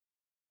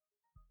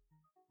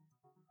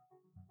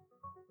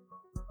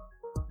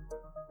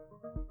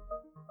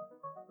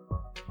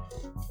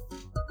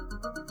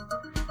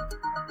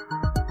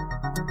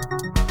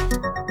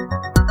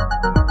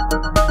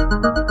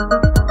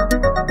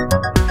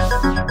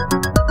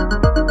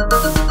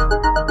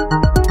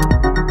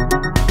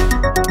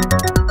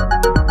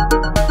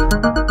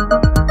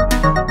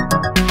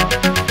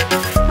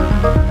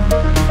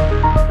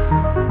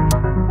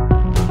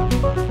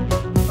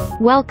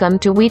Welcome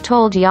to We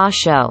Told Ya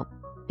Show.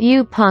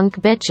 You punk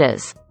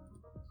bitches.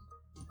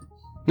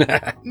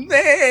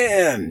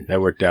 Man,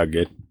 That worked out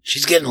good.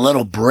 she's getting a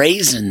little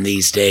brazen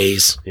these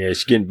days. Yeah,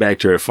 she's getting back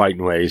to her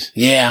fighting ways.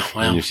 Yeah,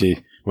 well,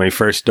 When he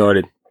first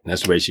started,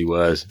 that's the way she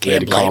was. We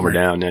had to Can't blame calm her her.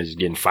 down. Now she's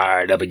getting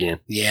fired up again.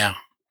 yeah.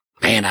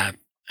 Man, I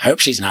hope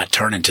she's not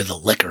turning to the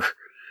liquor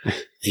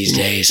these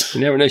days.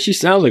 You never know. She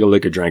sounds like a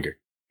liquor drinker.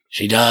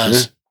 She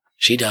does. Yeah.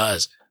 She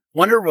does.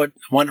 Wonder what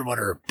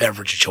her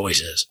beverage of choice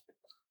is.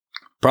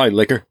 Probably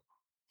liquor.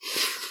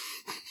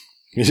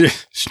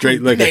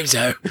 Straight liquor. Maybe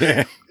so.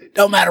 Yeah.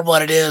 No matter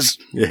what it is.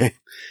 Yeah.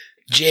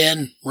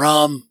 Gin,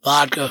 rum,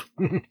 vodka,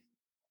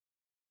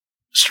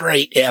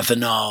 straight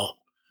ethanol.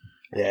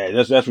 Yeah,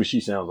 that's what she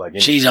sounds like.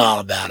 Anyway. She's all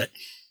about it.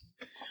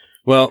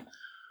 Well,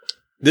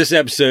 this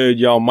episode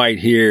y'all might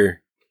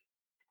hear,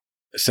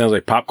 it sounds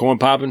like popcorn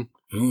popping.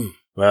 Mm.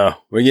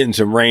 Well, we're getting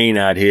some rain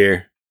out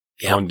here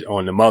Yep.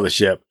 on the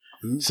mothership.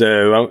 Mm.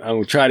 So I'm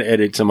going to try to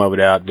edit some of it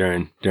out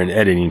during the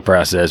editing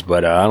process,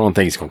 but I don't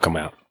think it's going to come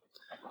out.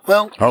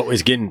 Well, Oh,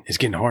 it's getting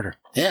harder.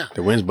 yeah.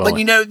 The wind's blowing. But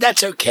you know,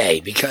 that's okay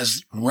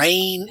because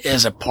rain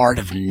is a part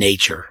of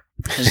nature.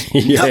 There's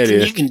Yeah, it nothing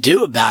is. you can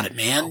do about it,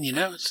 man. You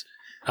know, it's,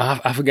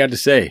 I forgot to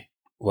say,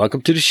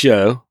 welcome to the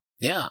show.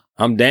 yeah.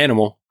 I'm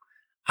Danimal.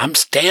 I'm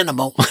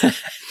Stanimal.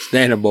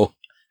 Stanimal.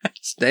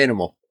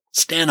 Stanimal.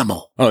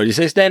 Stanimal. Oh, did you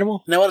say Stanimal?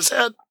 You know what I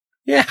said?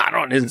 Yeah, I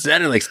don't. It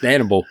sounded like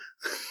Stanimal.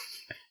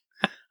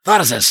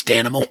 Thought I said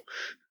Stanimal.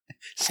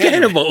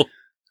 Stanimal.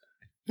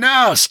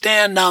 No,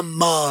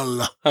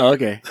 Stanimal. Oh,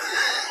 okay.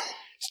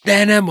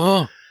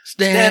 Stanimal.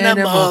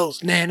 Stanimal.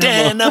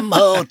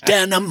 Stanimal.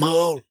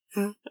 Stanimal.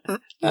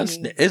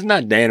 It's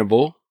not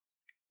Danimal.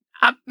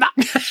 I'm not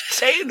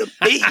saying a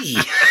B.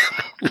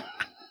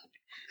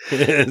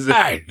 It's All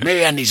right,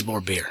 maybe I need some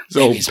more beer.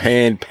 old Maybe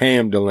some-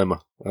 Pam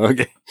dilemma.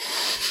 Okay.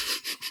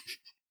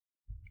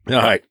 All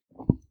right.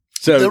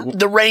 So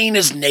the rain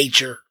is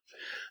nature.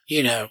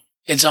 You know,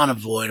 it's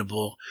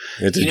unavoidable.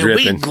 it's a You know, we're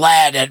dripping.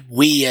 glad that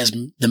we, as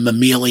the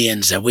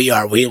mammalians that we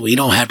are, we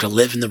don't have to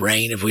live in the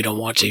rain if we don't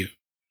want to.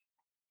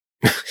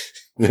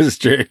 This is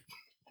true.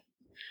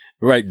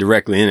 Right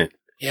directly in it.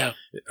 Yeah.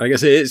 Like I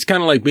said, it's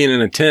kind of like being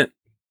in a tent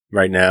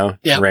right now.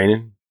 Yeah.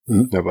 Raining.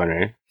 Mhm. Nobody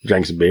raining.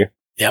 Drank some beer.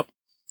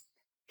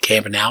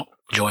 Camping out,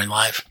 enjoying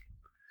life.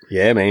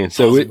 Yeah, man.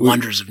 So So the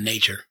wonders of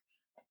nature.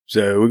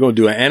 so we're gonna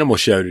do an animal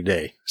show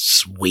today.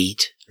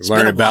 Sweet. It's Learn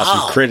been a about while.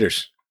 some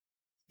critters.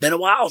 Been a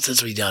while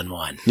since we done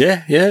one.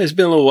 Yeah, it's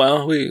been a little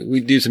while.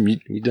 We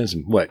done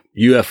some what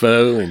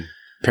UFO and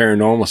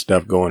paranormal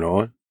stuff going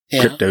on.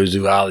 Yeah.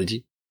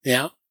 Cryptozoology.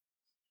 Yeah.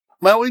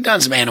 Well, we've done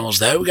some animals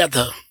though. We did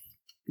the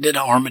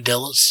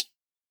armadillos.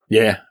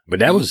 Yeah, but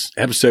that was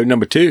episode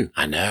number 2.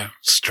 I know.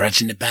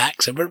 Stretching it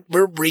back. So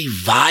we're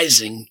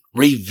revisiting.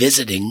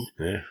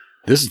 Yeah.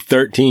 This is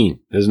 13.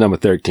 This is number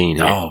 13.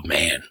 Here. Oh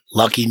man.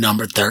 Lucky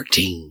number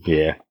 13.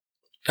 Yeah.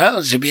 Oh,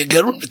 this should be a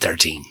good one for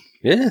 13.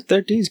 Yeah,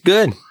 13's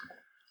good.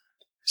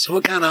 So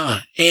what kind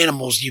of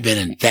animals you been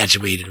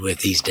infatuated with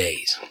these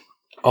days?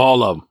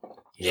 All of them.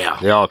 Yeah.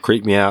 They all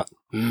creep me out.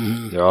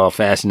 Hmm. They're all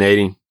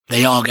fascinating.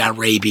 They all got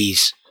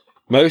rabies.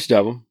 Most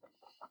of them.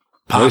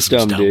 Most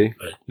Possums of them don't, do.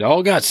 but They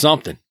all got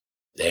something.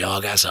 they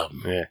all got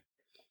something. Yeah.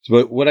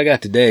 But what I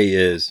got today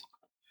is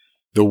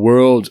the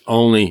world's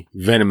only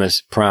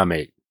venomous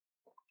primate.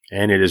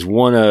 And it is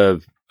one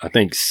of, I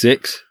think,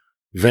 6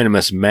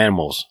 venomous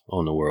mammals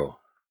on the world.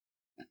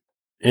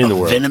 In the A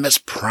world. venomous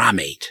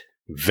primate.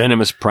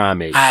 Venomous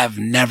primate. I've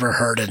never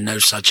heard of no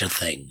such a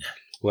thing.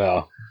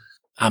 Well,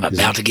 I'm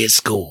about to get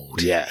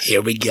schooled. Yes.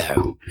 Here we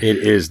go. it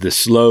is the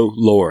slow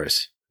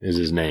loris is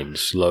his name.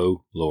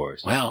 Slow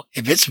loris. Well,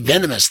 if it's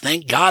venomous,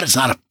 thank God it's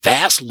not a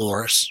fast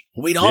loris.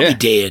 We'd all Yeah. be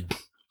dead.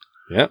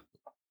 Yep.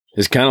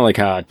 It's kind of like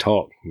how I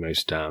talk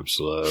most times.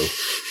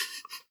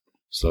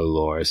 Slow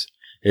loris.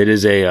 It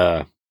is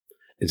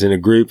it's in a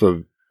group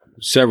of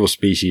several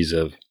species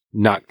of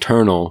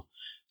nocturnal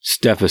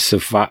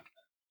Staphylococcus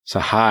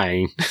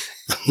I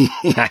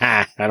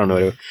don't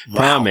know what Wow.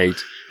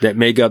 primates that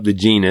make up the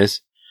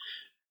genus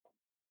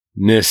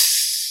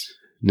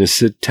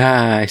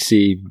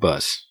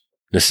Nisitacibus.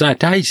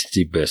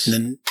 Nisitacibus.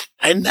 And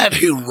isn't that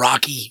who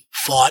Rocky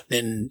fought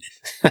in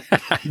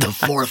the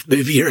 4th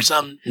movie or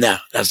something? No,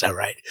 that's not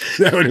right.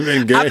 That would have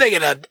been I'm good.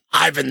 thinking of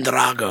Ivan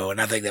Drago, and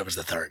I think that was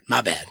the 3rd.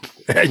 My bad.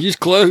 Just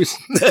close.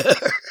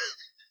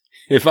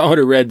 If I would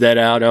have read that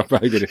out, I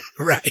probably could have.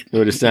 Right. It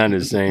would have sounded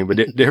the same, but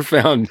they're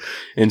found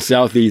in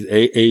Southeast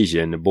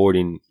Asia in the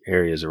bordering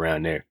areas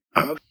around there.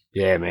 Oh.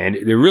 Yeah, man.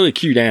 They're really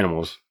cute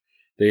animals.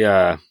 They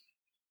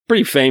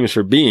pretty famous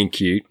for being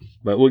cute,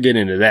 but we'll get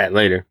into that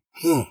later.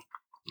 Hmm.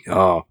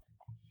 Oh,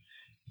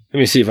 let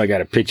me see if I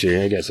got a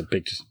picture. I got some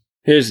pictures.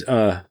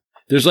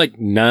 There's like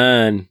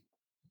 9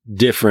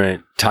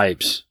 different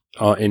types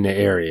in the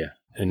area,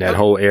 in that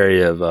whole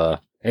area of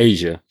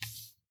Asia.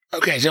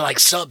 Okay, so like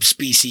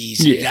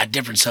subspecies. Yeah. You got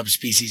different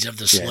subspecies of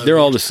the slow. Yeah, they're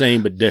all the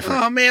same but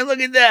different. Oh man, look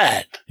at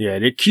that. Yeah,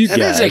 they're cute That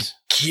guys. is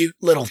a cute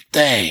little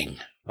thing.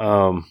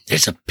 Um,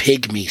 It's a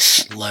pygmy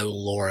slow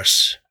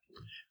loris.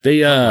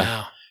 they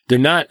Wow. they're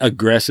not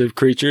aggressive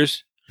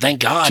creatures Thank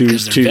God, to-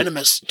 because they're to-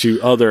 venomous.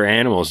 to other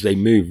animals. They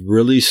move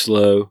really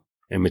slow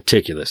and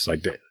meticulous.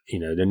 Like that,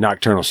 they're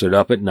nocturnal, so they're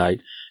up at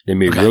night. They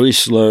move Okay. really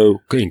slow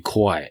and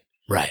quiet.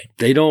 Right.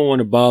 They don't want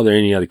to bother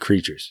any other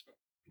creatures.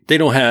 They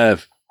don't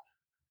have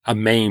a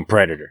main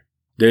predator.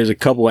 There's a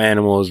couple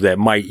animals that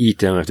might eat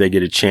them if they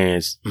get a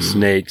chance. Mhm.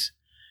 Snakes,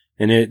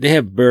 and they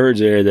have birds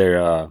there.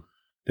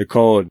 They're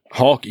called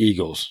hawk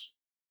eagles.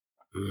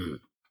 Mm.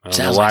 I don't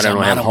Sounds know why like they don't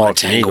something I have don't wanna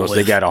hawks and tangle eagles. They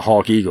with. got a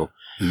hawk eagle,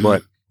 Mhm.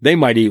 but they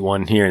might eat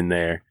one here and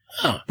there.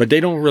 Oh. But they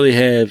don't really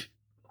have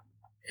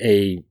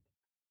a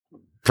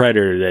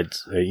predator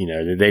that's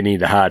that they need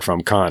to hide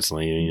from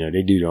constantly.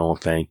 They do their own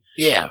thing.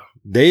 Yeah.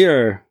 They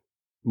are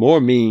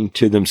more mean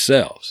to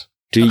themselves,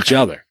 to each Okay.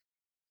 other.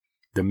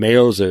 The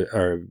males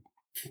are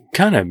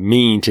kind of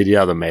mean to the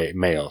other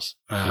males.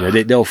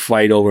 They'll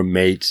fight over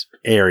mates,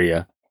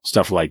 area,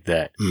 stuff like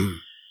that. Mm.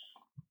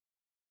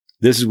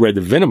 This is where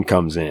the venom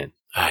comes in.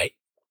 All right.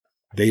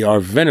 They are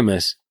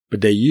venomous,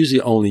 but they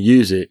usually only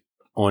use it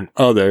on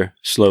other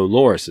slow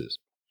lorises.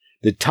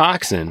 The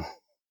toxin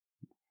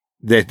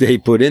that they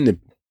put in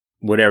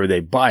whatever they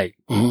bite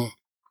Mhm.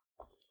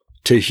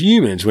 to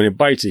humans, when it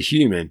bites a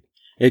human,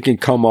 it can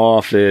come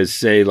off as,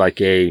 say, like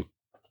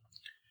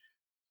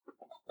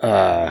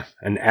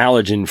an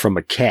allergen from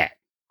a cat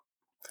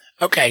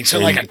Okay, so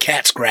And- like a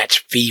cat scratch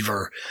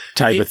fever.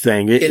 type of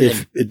thing.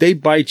 If they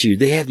bite you,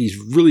 they have these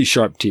really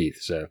sharp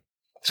teeth. So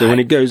when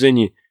it goes in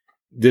you,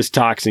 this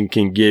toxin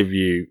can give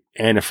you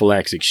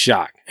anaphylactic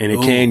shock, and it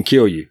Ooh. can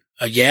kill you.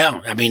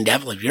 Yeah, I mean,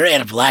 definitely. If you're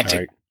anaphylactic,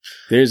 Right.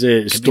 There's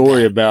a be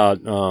story bad.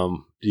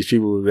 about these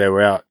people that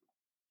were out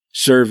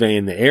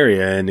surveying the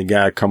area, and the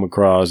guy come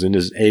across, and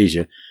this is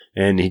Asia,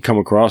 and he come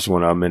across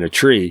one of them in a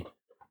tree.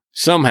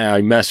 Somehow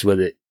he messed with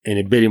it, and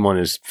it bit him on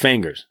his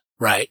fingers.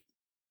 right?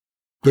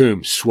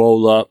 Boom,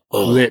 swole up,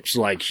 Oh. lips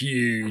like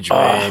huge, Oh.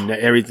 man,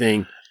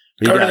 everything.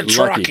 He Go to got the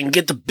truck lucky. and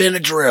get the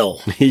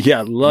Benadryl. He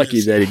got lucky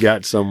Yes. that he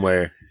got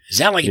somewhere.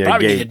 Sound like you Yeah,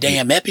 probably gave- need a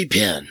damn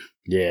EpiPen.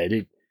 Yeah,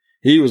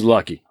 he was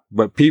lucky.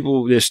 But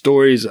there's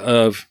stories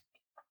of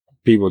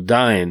people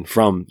dying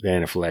from the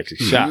anaphylactic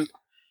Mhm. shock.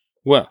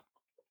 Well,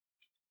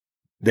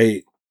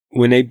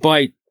 when they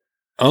bite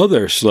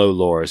other slow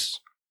loris,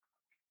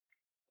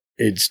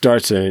 it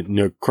starts a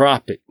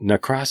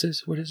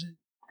necrosis. What is it?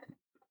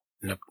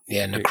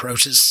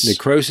 Necrosis.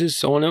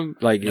 Necrosis on them.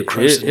 Like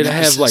Necrosis. it'll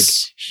have like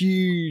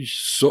huge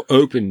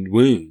open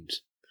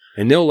wounds,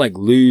 and they'll like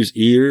lose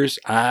ears,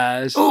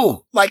 eyes.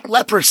 Ooh, like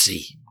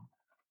leprosy.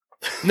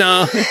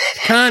 No,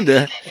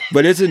 kinda,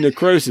 but it's a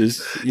necrosis.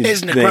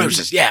 It's thing.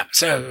 necrosis, yeah.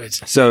 So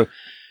it's So,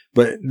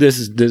 but this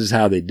is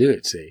how they do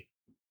it. See,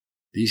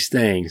 these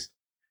things,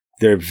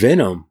 their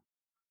venom,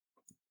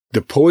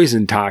 the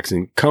poison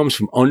toxin comes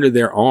from under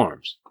their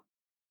arms.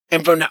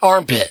 and from the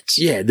armpits.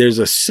 Yeah, there's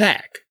a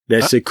sac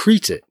that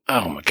secretes it.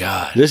 Oh my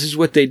God. This is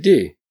what they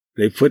do.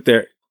 They put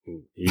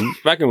you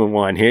fucking with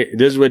one here.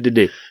 This is what they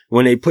do.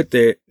 When they put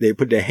their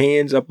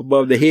hands up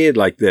above the head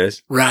like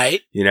this,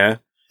 Right.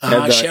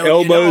 have the showing you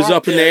elbows the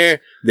up in armpits.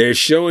 there, they're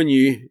showing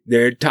you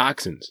their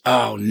toxins.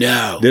 Oh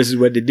no. This is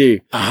what they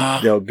do.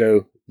 Uh-huh.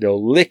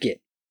 They'll lick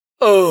it.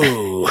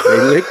 Oh.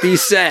 They lick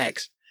these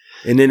sacs,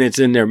 and then it's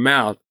in their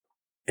mouth.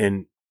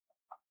 And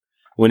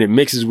when it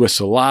mixes with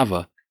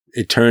saliva,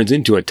 it turns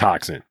into a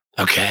toxin.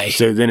 Okay.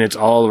 So then it's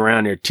all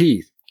around their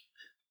teeth.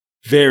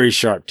 Very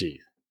sharp teeth.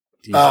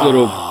 These Oh.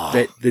 little,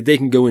 that they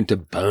can go into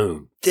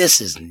bone.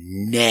 This is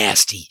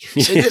nasty.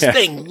 So this Yeah.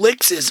 thing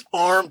licks his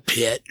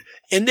armpit,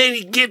 and then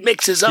he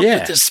mixes up Yeah.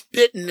 with the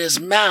spit in his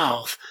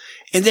mouth,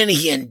 and then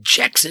he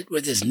injects it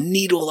with his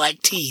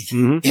needle-like teeth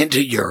Mhm.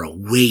 into your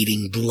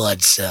awaiting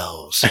blood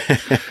cells.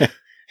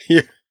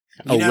 You're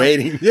You know,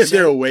 awaiting.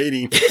 They're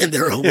awaiting. And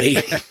they're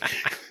awaiting.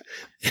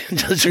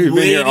 Just You've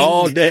been here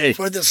all waiting day.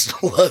 for the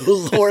slow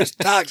Loris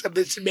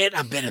toxins.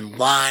 I've been in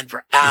line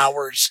for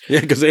hours.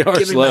 Yeah, because they are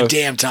Give me my slow.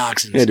 damn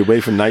toxins. You had to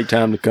wait for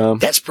nighttime to come.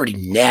 That's pretty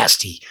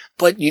nasty.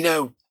 But,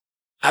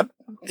 I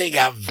think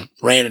I've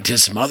ran into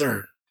some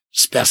other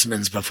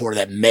specimens before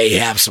that may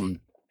have some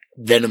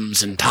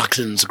venoms and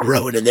toxins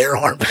growing in their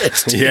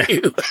armpits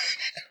too.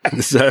 Yeah.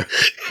 So,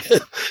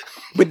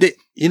 but they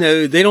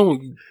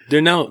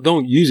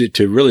don't use it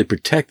to really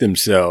protect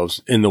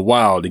themselves in the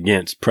wild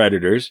against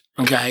predators.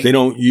 Okay. They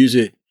don't use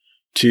it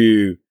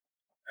to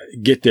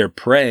get their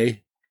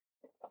prey.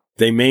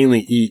 They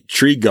mainly eat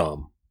tree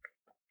gum.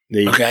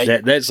 Okay.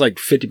 That's like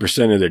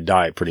 50% of their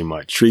diet, pretty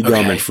much. Tree gum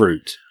Okay. and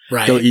fruits.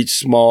 Right. They'll eat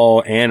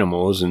small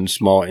animals and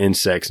small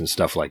insects and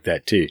stuff like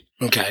that too.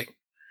 Okay.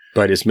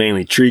 But it's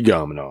mainly tree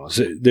gum and all.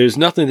 So there's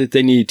nothing that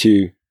they need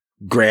to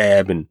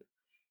grab and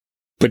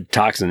put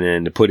toxin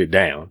in to put it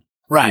down.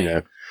 Right. You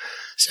know?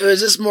 So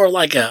is this more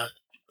like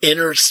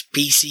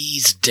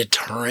interspecies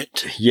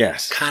deterrent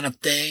Yes. kind of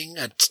thing?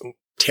 It's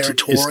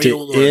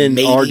Territorial to or end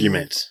mating?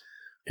 arguments.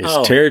 It's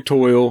Oh.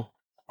 territorial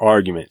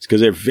arguments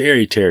because they're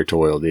very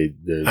territorial, the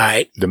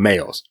Right. the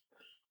males.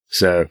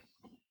 So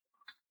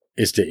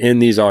it's to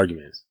end these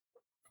arguments.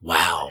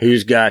 Wow.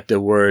 Who's got the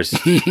worst?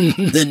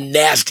 The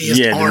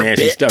nastiest The armpit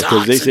nasty stuff.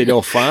 Because they say toxin.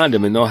 they'll find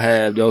them and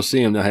they'll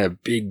see them. They'll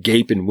have big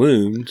gaping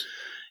wounds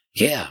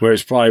Yeah. where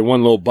it's probably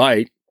one little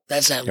bite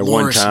That's that at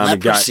one Loris time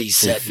and got leprosy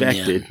setting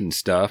infected in. and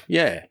stuff.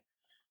 Yeah.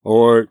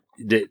 Or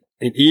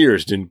and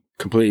ears didn't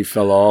completely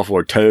fell off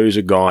or toes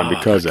are gone Oh,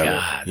 because my of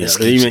God. it. You This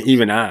know, keeps-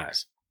 even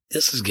eyes.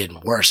 This is getting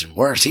worse and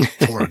worse. These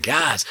poor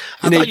guys.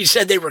 I And thought they- you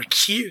said they were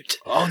cute.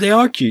 Oh, they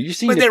are cute. You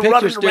seen But the they're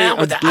running pictures? They're around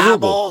with the adorable.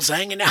 eyeballs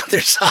hanging out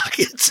their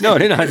sockets. No,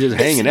 they're not just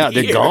hanging out.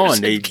 They're Ears gone.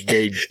 and-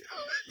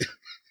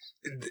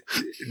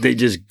 They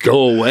just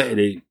go away.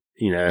 They,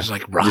 you know, It's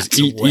like rots just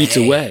eats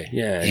away.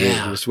 Yeah,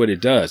 Yeah. that's what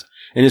it does.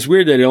 And it's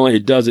weird that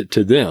it does it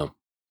to them.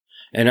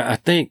 And I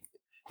think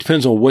it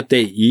depends on what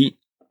they eat.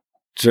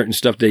 Certain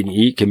stuff they can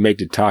eat can make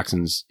the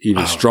toxins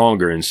even Oh.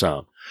 stronger in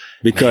some,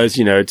 because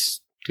you know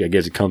I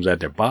guess it comes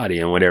out their body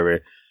and whatever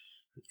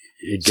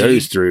it So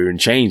goes through and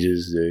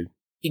changes.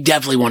 You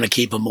definitely want to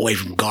keep them away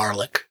from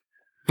garlic.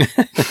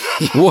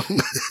 What?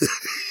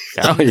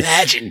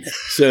 Imagine.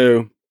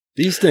 So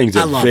these things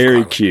I are love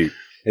very garlic. cute.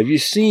 Have you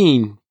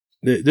seen?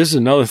 This is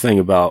another thing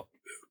about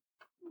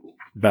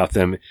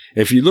them.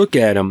 If you look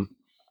at them,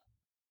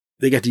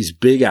 they got these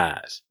big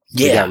eyes.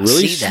 They Yeah. got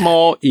really see that.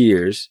 small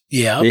ears.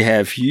 Yeah. They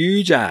have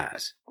huge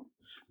eyes.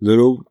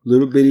 Little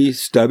bitty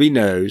stubby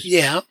nose.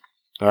 Yeah.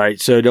 All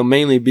right. So they'll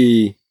mainly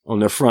be on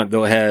the front.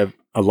 They'll have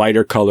a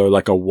lighter color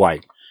like a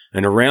white,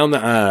 and around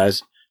the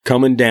eyes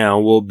coming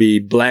down will be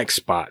black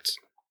spots,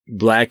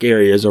 black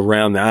areas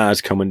around the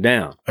eyes coming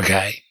down.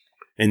 Okay.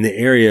 In the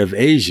area of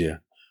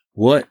Asia,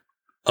 what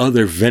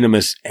other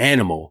venomous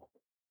animal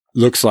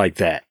looks like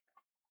that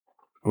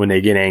when they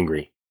get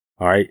angry?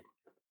 All right.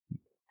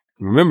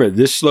 Remember,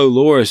 this slow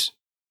loris,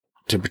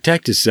 to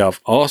protect itself,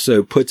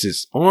 also puts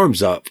its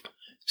arms up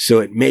so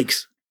it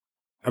makes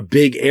a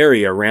big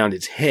area around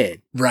its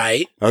head.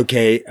 Right.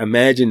 Okay.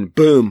 Imagine,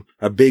 boom,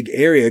 a big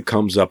area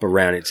comes up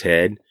around its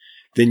head.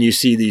 Then you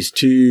see these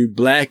two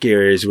black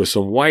areas with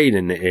some white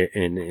in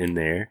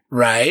there.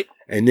 Right.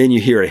 And then you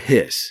hear a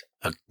hiss.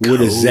 A What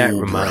does that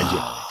cobra. remind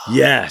you?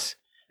 Yes.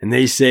 And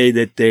they say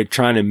that they're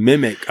trying to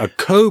mimic a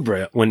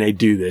cobra when they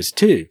do this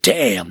too.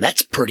 Damn,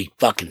 that's pretty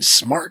fucking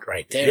smart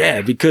right there.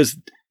 Yeah, because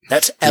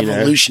That's You know?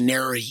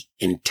 evolutionary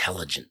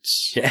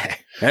intelligence. yeah,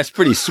 that's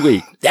pretty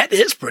sweet. That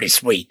is pretty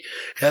sweet.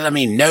 Because, I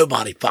mean,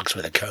 nobody fucks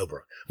with a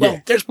cobra. Well, Yeah.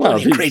 there's Well,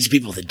 plenty of he- crazy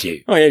people that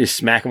do. Oh yeah, just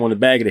smack them on the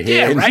back of the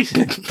head. Yeah, right.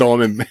 Throw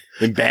them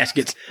in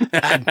baskets.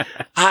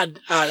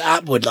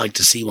 I would like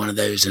to see one of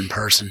those in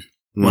person.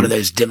 One of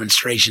those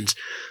demonstrations.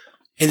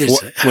 And there's,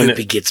 What- I when hope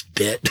it- he gets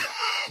bit.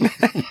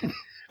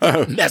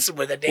 Oh, Messing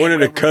with a damn one of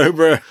the rubber-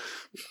 cobra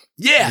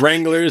Yeah.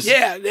 wranglers.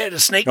 Yeah, they're the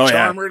snake Oh yeah.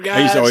 charmer guys.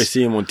 I used to always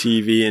see him on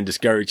TV and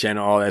Discovery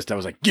Channel, all that stuff. I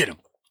was like, get him.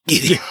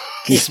 You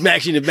He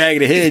smacks you in the back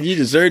of the head. You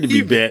deserve to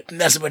be bit.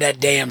 messing with that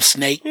damn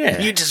snake.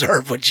 Yeah. You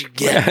deserve what you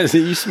get. Yeah, so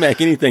you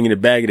smack anything in the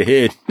back of the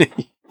head.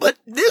 But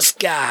this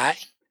guy,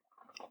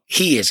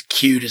 he is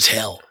cute as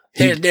hell.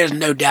 There's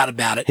no doubt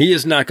about it. He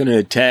is not going to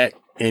attack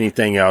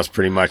anything else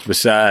pretty much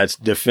besides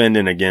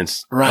defending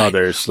against Right.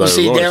 other slow Well,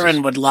 see, lorises.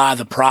 therein would lie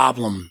the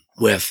problem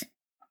with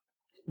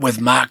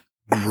my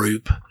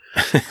group.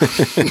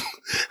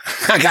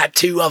 I got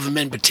two of them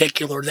in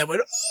particular that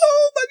went,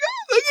 oh my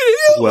God, look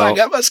at him.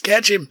 Well- I must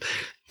catch him.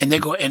 And they're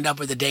going to end up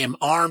with the damn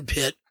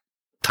armpit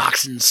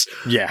toxins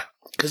Yeah.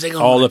 because they're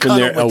going All to up in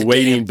there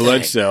awaiting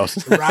blood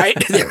cells. Right?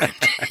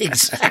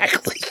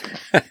 Exactly.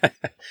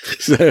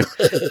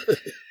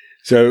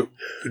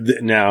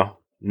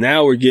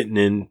 Now we're getting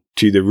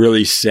into the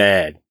really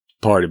sad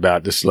part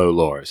about the slow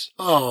loris.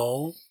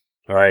 Oh,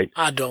 All right.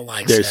 I don't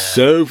like They're that.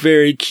 so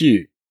very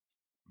cute.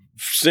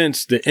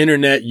 Since the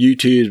internet,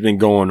 YouTube has been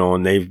going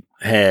on, they've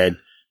had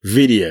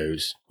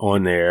videos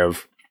on there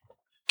of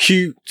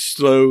cute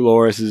slow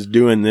lorises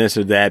doing this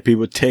or that,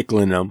 people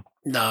tickling them,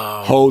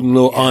 No. holding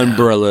little Yeah.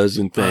 umbrellas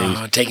and things.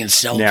 Taking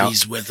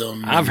selfies with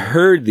them. I've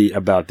heard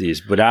about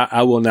these, but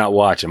I will not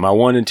watch them. I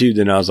wanted to,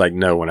 then I was like,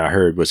 no, when I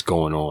heard what's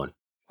going on.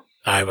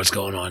 All right, what's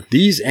going on?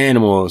 These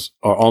animals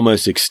are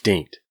almost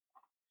extinct.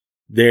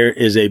 There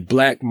is a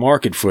black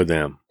market for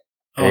them,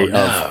 Oh,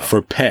 no.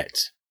 for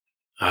pets.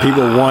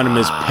 People want them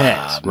as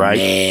pets, right?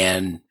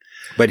 Man.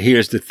 But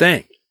here's the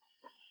thing.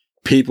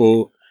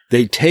 People,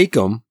 they take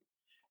them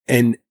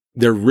and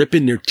they're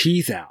ripping their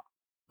teeth out.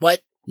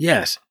 What?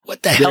 Yes.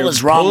 What the hell They're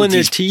is wrong pulling with their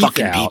these teeth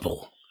fucking out.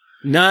 people?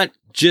 Not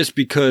just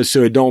because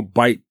so it don't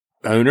bite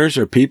owners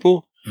or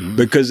people, Mhm.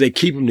 because they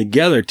keep them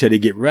together till they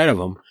get rid of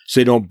them so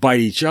they don't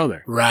bite each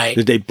other. Right.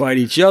 If they bite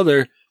each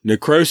other,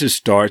 necrosis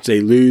starts,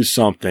 they lose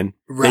something,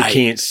 Right. they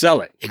can't sell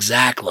it.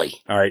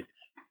 Exactly. All right.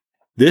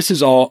 This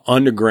is all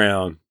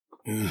underground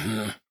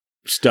hmm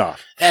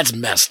stuff. That's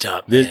messed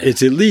up. Man.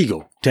 It's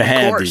illegal to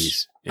have course.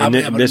 these. I And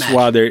would that's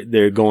why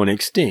they're going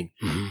extinct.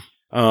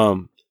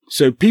 Mhm.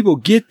 So people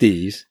get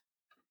these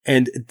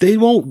and they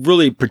won't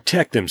really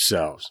protect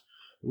themselves.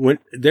 When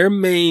their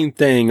main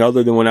thing,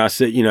 other than when I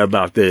said,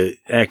 about the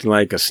acting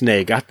like a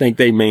snake, I think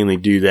they mainly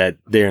do that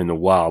there in the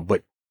wild.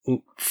 But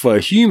for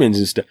humans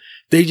and stuff,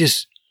 they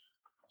just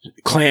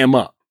clam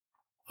up.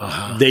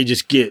 Uh-huh. They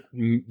just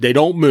they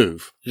don't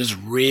move. Just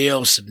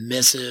real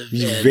submissive.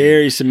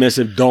 Very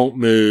submissive, don't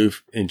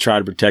move, and try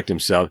to protect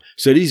themselves.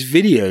 So these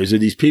videos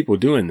of these people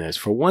doing this,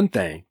 for one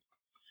thing,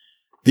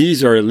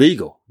 these are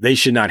illegal. They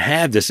should not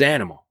have this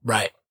animal.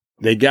 Right.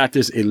 They got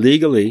this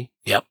illegally.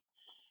 Yep.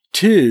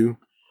 2,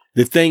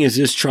 the thing is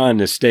just trying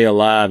to stay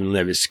alive and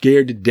live. It's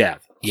scared to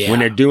death. Yeah. When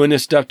they're doing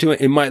this stuff to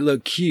it, it might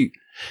look cute,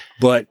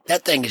 but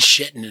that thing is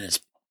shitting in its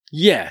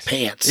yes,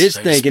 pants. it's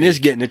so thinking it's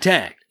getting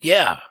attacked.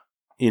 Yeah.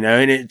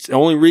 And it's the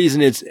only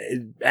reason it's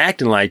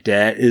acting like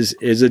that is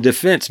a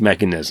defense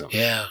mechanism.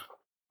 Yeah.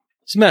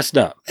 It's messed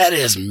up. That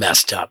is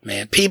messed up,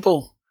 man.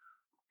 People,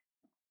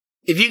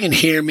 if you can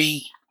hear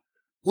me,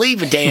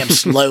 leave a damn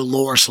slow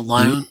loris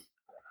alone.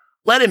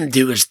 Let him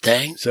do his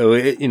thing. So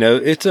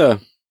it's a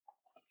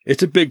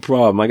big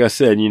problem. Like I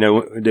said,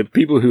 the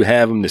people who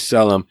have them to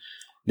sell them,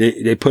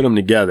 they put them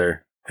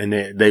together and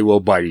they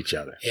will bite each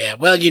other. Yeah.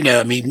 Well,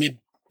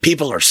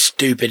 people are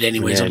stupid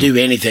anyways. They'll do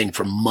anything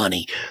for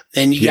money.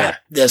 Then you got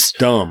this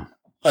dumb,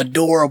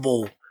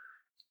 adorable,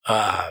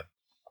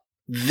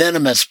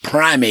 venomous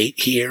primate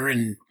here.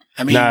 And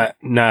I mean,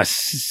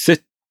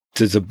 Nacitibus.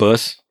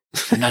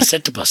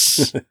 Nacitibus.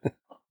 Is that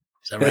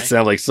right? That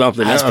sounds like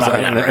something That's else.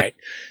 probably not right.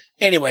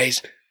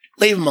 Anyways,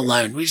 leave them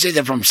alone. We say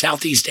they're from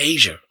Southeast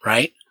Asia,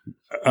 right?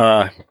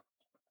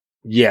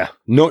 Yeah.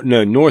 No,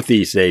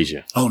 Northeast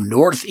Asia. Oh,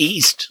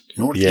 Northeast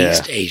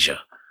Asia.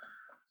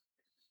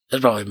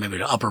 That's probably maybe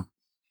the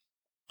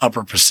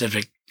upper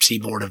Pacific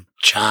seaboard of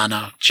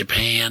China,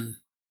 Japan,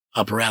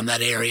 up around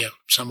that area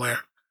somewhere.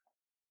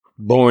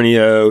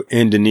 Borneo,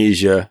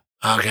 Indonesia.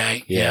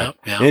 Okay. Yeah.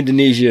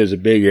 Indonesia is a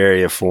big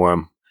area for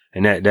them.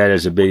 And that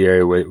is a big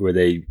area where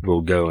they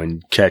will go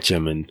and catch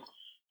them and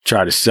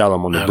try to sell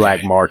them on the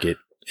black market.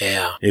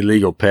 Yeah.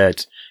 Illegal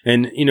pets.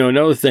 And,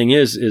 another thing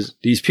is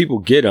these people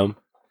get them.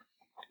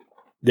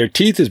 Their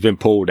teeth has been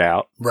pulled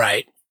out.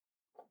 Right.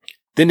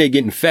 Then they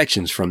get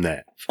infections from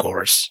that. Of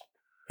course.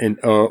 And,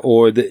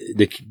 or they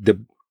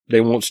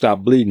won't stop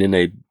bleeding and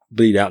they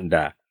bleed out and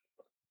die.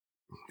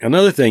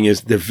 Another thing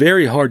is they're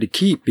very hard to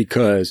keep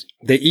because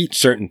they eat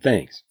certain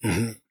things.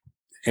 Mm-hmm.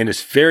 And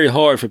it's very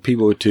hard for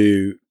people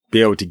to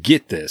be able to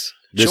get this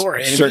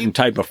certain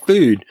type of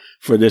food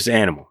for this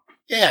animal.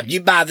 Yeah, if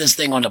you buy this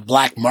thing on the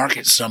black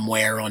market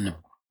somewhere in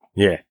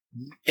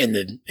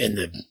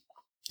the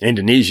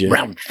Indonesia,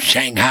 around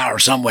Shanghai or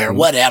somewhere,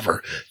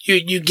 whatever,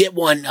 you get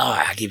one.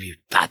 I give you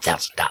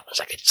 $5,000.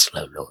 I get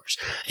slow lures,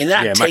 and then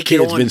I my take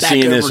kids it on been back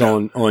seeing over this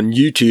on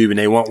YouTube, and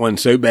they want one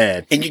so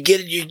bad. And you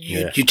get it.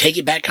 You take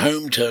it back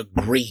home to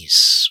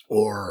Greece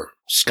or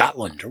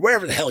Scotland or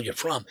wherever the hell you're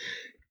from.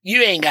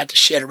 You ain't got the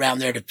shit around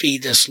there to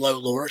feed this slow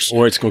lures,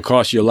 or it's going to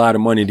cost you a lot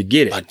of money to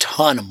get it, a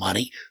ton of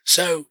money.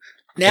 So.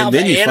 Now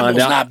the animal's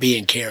not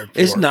being cared for.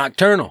 It's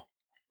nocturnal.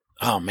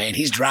 Oh, man,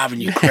 he's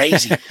driving you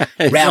crazy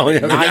around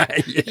at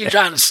night. Yeah. You're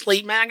trying to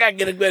sleep, man. I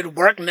got to go to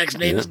work the next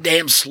day. This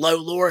damn slow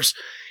loris.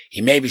 He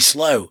may be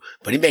slow,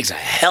 but he makes a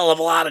hell of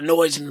a lot of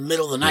noise in the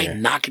middle of the night,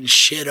 knocking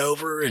shit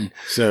over and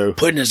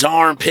putting his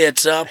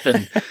armpits up.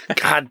 And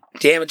God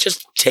damn it,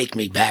 just take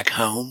me back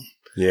home.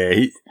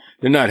 Yeah,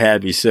 they're not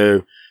happy.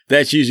 So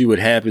that's usually what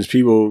happens.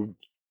 People,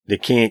 they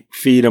can't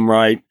feed them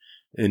right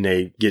and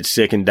they get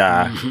sick and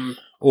die. Mm-hmm.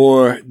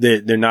 Or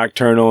they're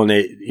nocturnal and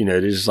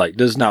they're just like,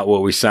 this is not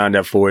what we signed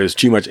up for. It's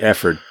too much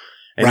effort.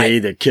 And they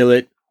either kill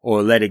it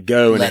or let it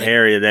go in an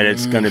area that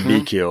it's going to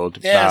be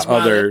killed by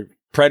other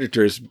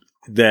predators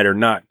that are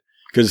not,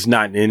 because it's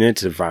not in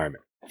its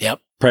environment.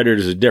 Yep.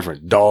 Predators are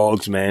different.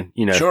 Dogs, man.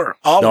 Sure.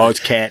 Dogs,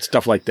 cats,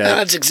 stuff like that.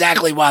 That's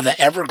exactly why the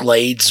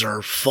Everglades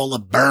are full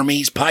of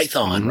Burmese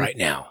python right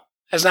now.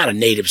 That's not a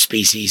native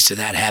species to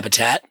that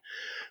habitat.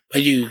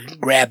 But you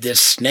grab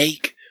this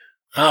snake.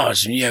 Oh,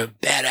 it's,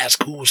 badass,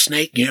 cool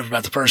snake, for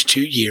about the first 2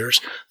 years.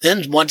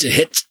 Then once it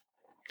hits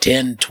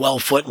 10,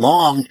 12 foot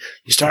long,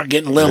 you start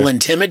getting a little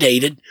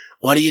intimidated.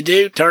 What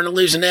do? Turn it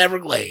loose in the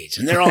Everglades.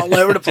 And they're all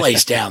over the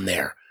place down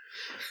there.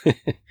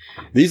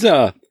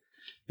 There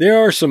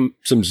are some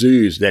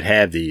zoos that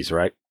have these,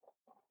 right?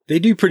 They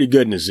do pretty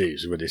good in the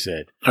zoos, is what they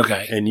said.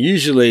 Okay. And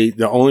usually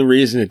the only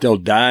reason that they'll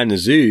die in the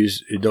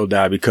zoos, they'll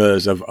die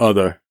because of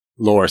other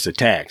loris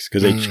attacks.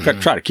 Because they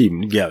try to keep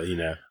them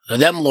together, So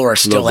them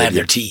loris still have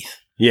their teeth.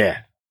 Yeah.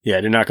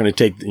 Yeah, they're not going to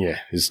take,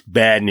 it's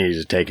bad news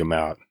to take them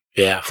out.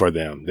 Yeah. For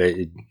them.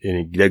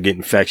 They'll get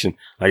infection.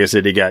 Like I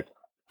said, they got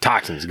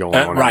toxins going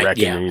on. Right, I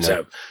reckon,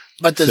 yeah.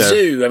 But the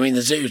zoo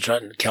is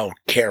trying to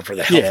care for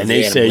the health of the animal. And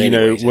they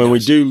say, when we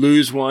do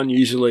lose one,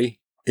 usually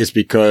it's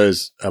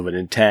because of an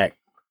attack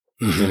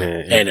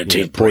and a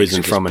tooth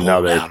poison from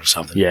another,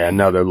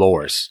 another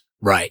loris.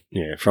 Right.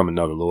 Yeah, from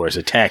another loris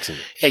attacks him.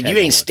 Hey, you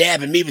ain't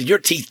stabbing me with your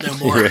teeth no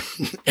more.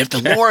 If the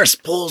loris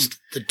pulls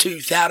the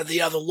tooth out of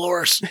the other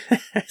loris,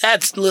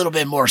 that's a little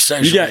bit more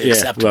socially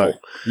acceptable. Look,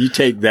 you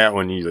take that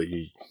one,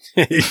 you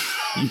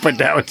You put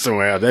that one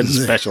somewhere else. That's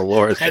a special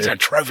lore. That's a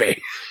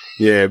trophy.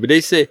 Yeah, but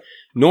they say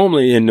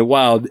normally in the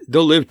wild,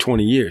 they'll live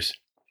 20 years.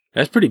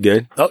 That's pretty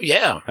good. Oh,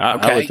 yeah.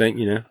 I would think,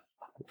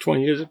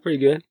 20 years is pretty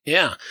good.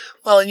 Yeah.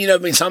 Well,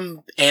 and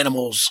some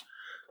animals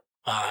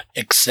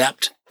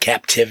accept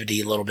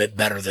captivity a little bit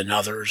better than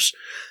others.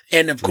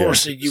 And of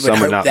course, you would some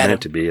hope are not that.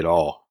 meant to be at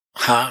all.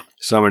 Huh?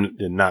 Some are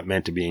not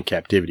meant to be in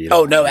captivity at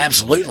all. Oh, no,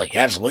 absolutely.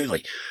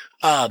 Absolutely.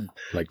 Like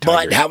But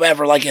tigers.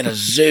 however, like in a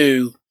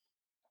zoo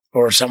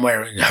or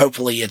somewhere, and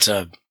hopefully it's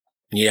a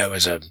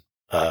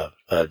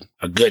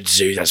good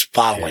zoo that's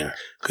following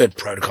good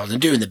protocols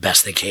and doing the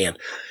best they can,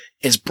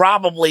 is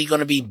probably going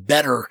to be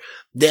better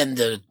than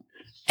the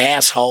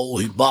asshole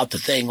who bought the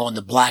thing on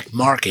the black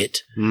market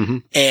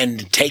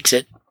and takes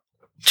it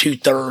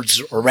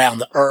 2/3 around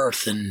the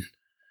earth and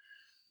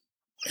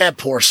that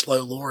poor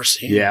slow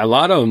Loris. Yeah, a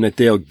lot of them that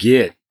they'll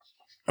get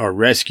are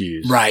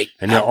rescues. Right.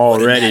 And they're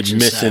already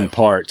missing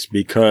parts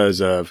because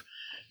of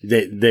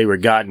they were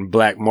gotten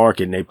black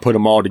market and they put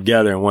them all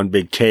together in one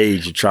big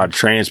cage to try to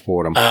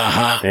transport them.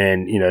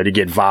 And, they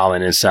get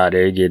violent inside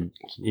there. They get,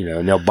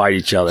 and they'll bite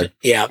each other.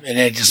 Yeah. And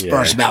they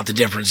disperse about the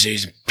different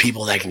zoos,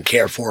 people that can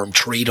care for them,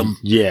 treat them.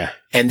 Yeah.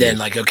 And then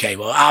okay,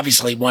 well,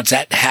 obviously once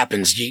that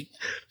happens,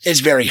 it's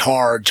very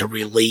hard to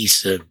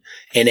release an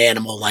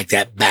animal like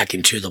that back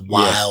into the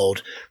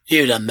wild.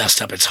 You done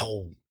messed up its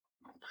whole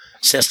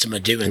system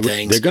of doing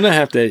things. They're going to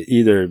have to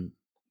either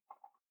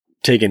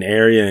take an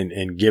area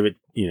and give it,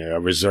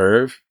 a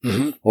reserve,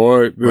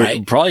 or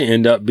probably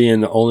end up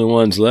being the only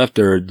ones left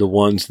are the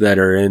ones that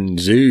are in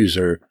zoos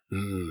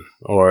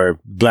or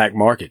black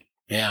market.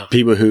 Yeah.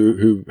 People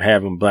who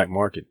have them black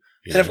market.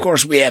 And of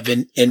course we have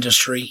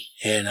industry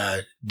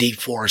and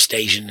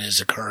deforestation is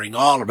occurring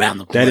all around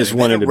the globe. That is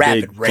one of the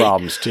big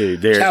problems too.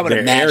 Their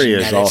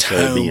areas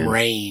also being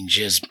range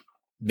is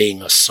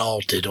being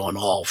assaulted on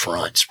all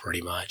fronts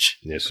pretty much.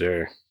 Yes,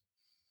 sir.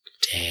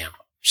 Damn.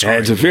 Sorry,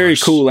 it's a very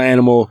cool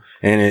animal,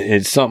 and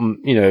it's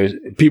something,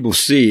 people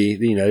see,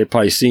 they've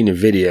probably seen the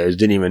videos,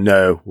 didn't even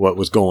know what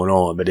was going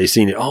on, but they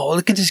seen it. Oh,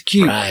 look at this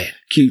cute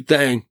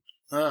thing.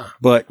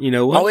 But you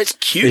know what? Oh, it's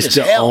cute it's as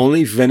the hell.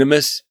 only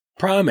venomous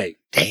primate.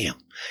 Damn.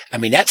 I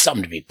mean, that's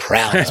something to be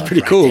proud of. That's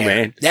pretty cool, there.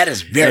 man. That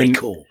is very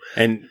cool.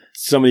 And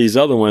some of these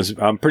other ones,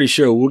 I'm pretty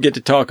sure we'll get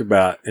to talk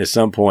about at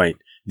some point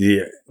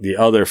the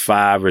other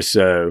 5 or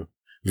so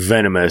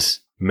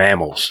venomous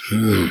mammals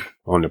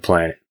on the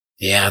planet.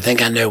 Yeah, I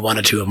think I know 1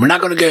 or 2 of them. We're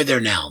not going to go there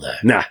now, though.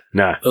 Nah.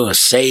 We're going to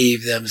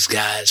save those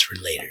guys for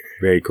later.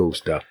 Very cool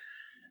stuff.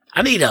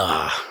 I think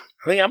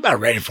I'm about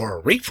ready for a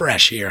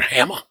refresh here,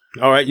 Hammer.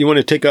 All right. You want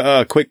to take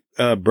a quick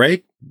beer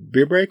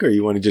break, or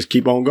you want to just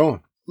keep on going?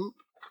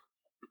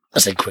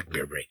 Let's say quick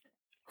beer break.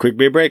 Quick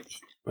beer break?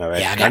 All right.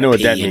 Yeah, I know what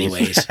pee that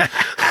anyways. means.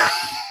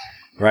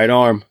 Right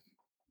arm.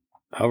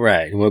 All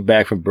right. We're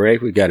back from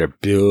break. We got our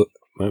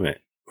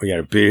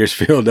beers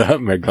filled up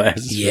and our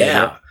glasses filled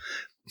up.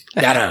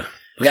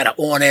 We got an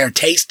on-air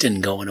tasting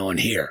going on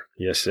here.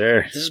 Yes,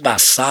 sir. This is by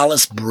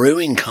Solace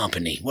Brewing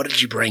Company. What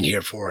did you bring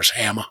here for us,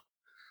 Hammer?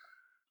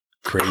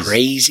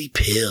 Crazy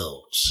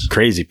pills.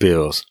 Crazy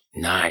pills.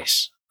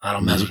 Nice. I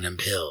don't mess with them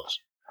pills.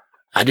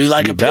 I do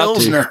like a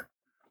Pilsner.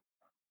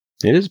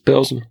 It is a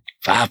Pilsner.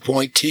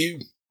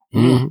 5.2.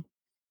 We'll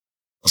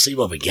see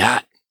what we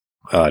got.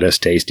 Oh, that's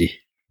tasty.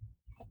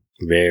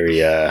 Very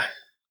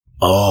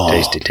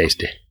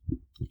tasty.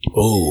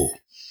 Oh.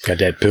 Got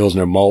that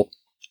Pilsner malt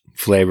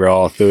flavor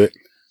all through it.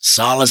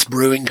 Solace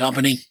Brewing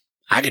Company.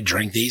 I could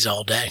drink these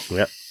all day.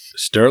 Yep.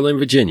 Sterling,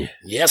 Virginia.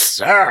 Yes,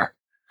 sir.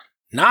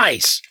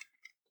 Nice.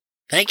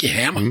 Thank you,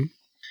 Hammer.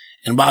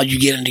 And while you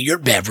get into your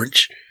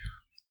beverage,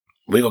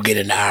 we're going to get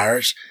into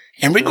ours.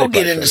 And we're going to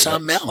get into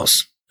something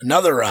else.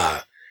 Another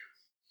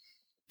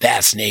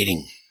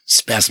fascinating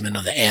specimen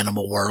of the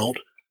animal world.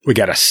 We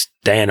got a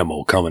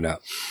stanimal coming up.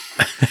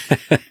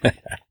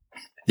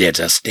 It's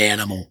a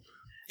stanimal.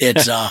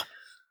 It's a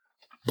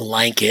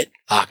blanket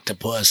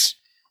octopus.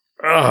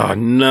 Oh,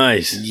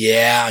 nice.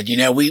 Yeah,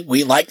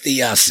 we like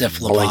the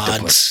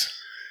cephalopods.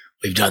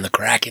 We've done the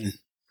kraken.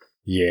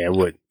 Yeah,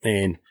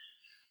 and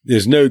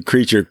there's no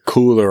creature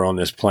cooler on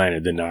this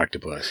planet than the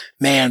octopus.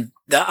 Man,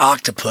 the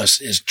octopus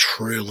is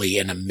truly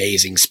an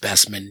amazing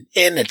specimen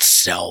in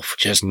itself.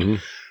 Just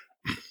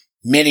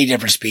many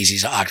different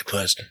species of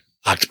octopus.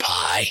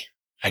 Octopi,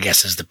 I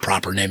guess, is the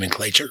proper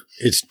nomenclature.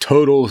 It's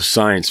total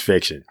science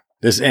fiction.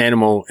 This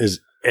animal is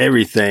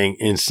everything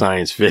in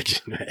science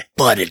fiction.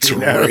 But it's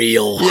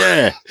real.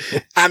 Yeah.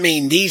 I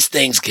mean, these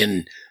things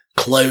can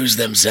close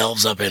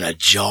themselves up in a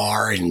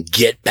jar and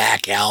get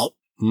back out.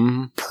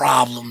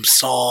 Problem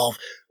solve.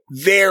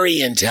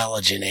 Very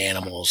intelligent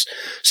animals.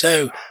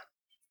 So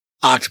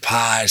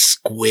octopi,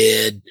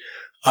 squid,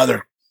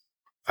 other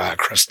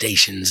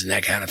crustaceans and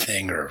that kind of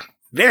thing are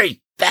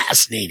very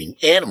fascinating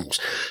animals.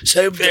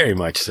 So very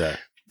much so.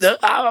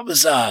 I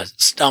was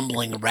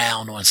stumbling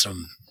around on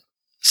some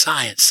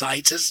science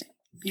sites. As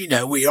you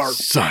know, we are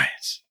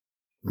science.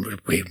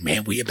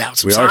 We about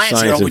some we science. Are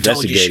science here.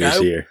 investigators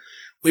here.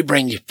 We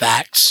bring you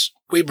facts.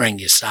 We bring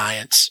you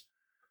science.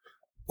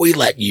 We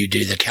let you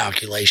do the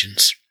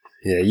calculations.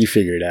 Yeah, you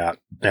figure it out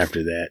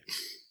after that.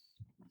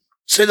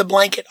 So the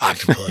blanket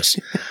octopus.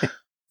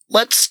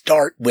 Let's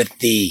start with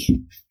the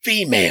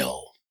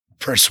female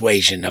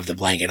persuasion of the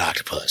blanket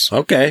octopus.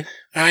 Okay.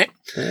 All right.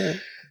 Yeah.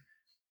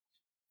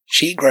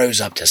 She grows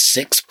up to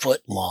 6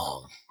 foot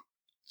long.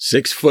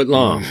 6 foot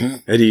long.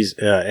 Mhm. And he's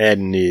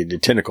adding the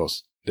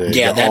tentacles.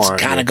 Yeah, the that's arm.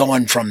 kind of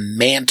going from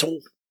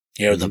mantle,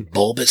 the Mhm.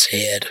 bulbous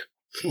head,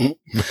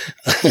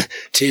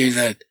 to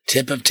the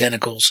tip of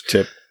tentacles.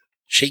 Tip.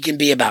 She can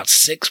be about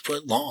 6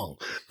 foot long.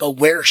 But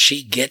where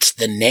she gets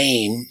the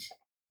name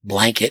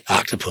blanket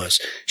octopus,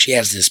 she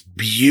has this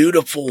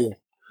beautiful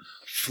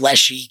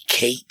fleshy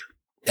cape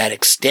that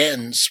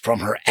extends from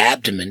her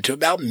abdomen to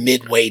about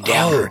midway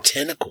down her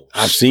tentacles.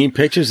 I've seen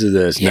pictures of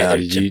this Yeah,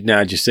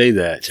 now. Did you say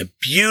that? It's a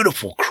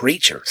beautiful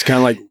creature. It's kind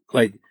of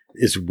like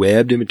it's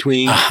webbed in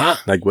between, Uh-huh.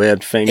 like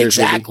webbed fingers.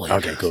 Exactly.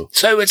 Okay, cool.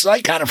 So it's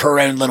like kind of her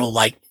own little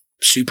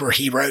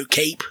superhero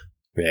cape,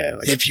 Yeah,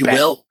 like if you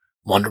will.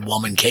 Wonder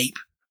Woman cape.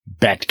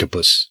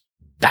 Bactopus.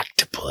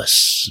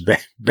 Bactopus.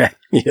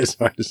 Yes,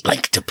 I just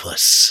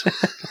Bactopus.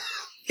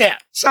 Yeah,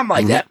 something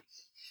like Mhm. that.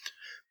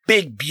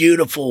 Big,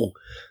 beautiful,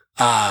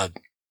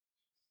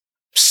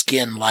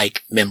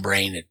 skin-like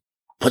membrane. It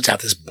puts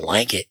out this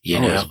blanket,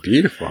 It's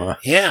beautiful, huh?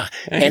 Yeah.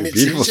 Dang, And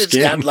beautiful it's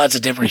skin. got lots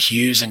of different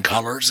hues and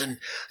colors. And,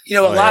 a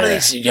lot of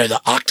these,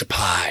 the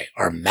octopi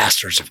are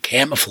masters of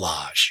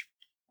camouflage.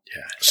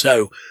 Yeah.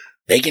 So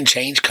they can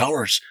change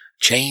colors,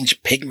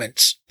 change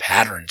pigments,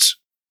 patterns,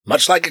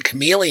 much like a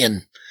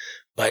chameleon.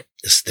 But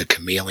it's the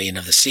chameleon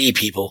of the sea,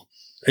 people.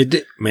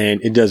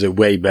 It does it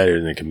way better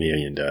than a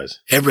chameleon does.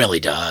 It really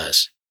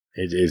does.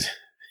 It is.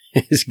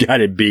 It's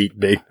got it beat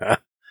big time.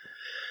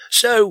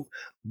 So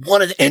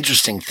one of the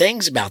interesting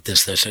things about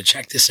this, though, so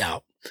check this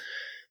out.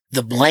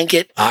 The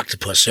blanket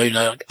octopus, so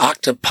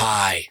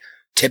octopi,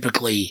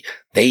 typically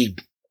they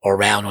are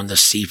around on the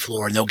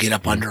seafloor and they'll get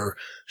up under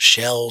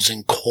shells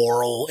and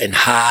coral and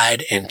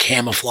hide and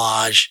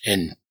camouflage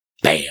and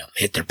bam,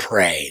 hit their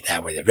prey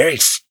that way. They're very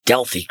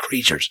stealthy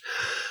creatures.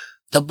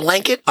 The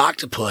blanket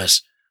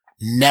octopus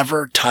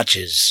never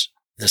touches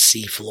the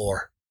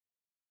seafloor.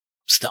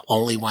 It's the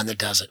only one that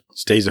does it.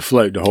 Stays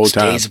afloat the whole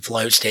time. Stays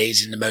afloat,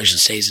 stays in the motion,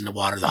 stays in the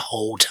water the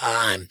whole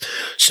time.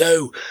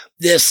 So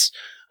this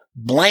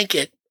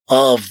blanket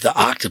of the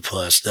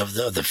octopus, of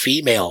the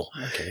female,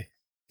 Okay.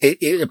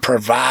 it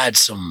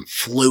provides some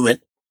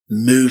fluent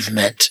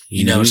movement.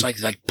 It's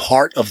like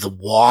part of the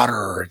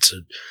water. It's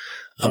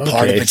a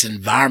part of its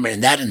environment.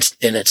 And that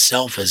in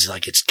itself is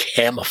like its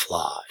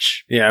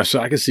camouflage. Yeah,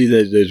 so I can see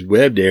that there's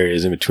webbed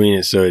areas in between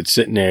it, so it's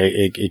sitting there.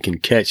 It can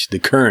catch the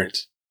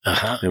currents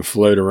and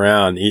float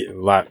around a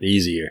lot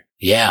easier.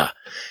 Yeah.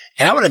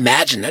 And I would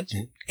imagine that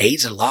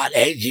aids a lot,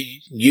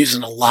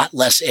 using a lot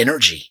less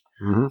energy.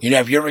 Mm-hmm.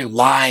 If you're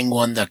relying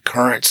on the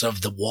currents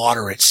of the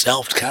water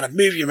itself to kind of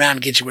move you around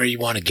and get you where you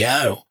want to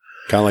go.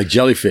 Kind of like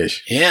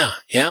jellyfish. Yeah.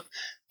 Yeah.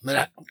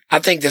 But I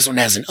think this one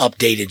has an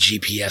updated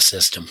GPS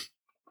system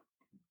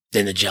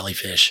than the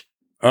jellyfish.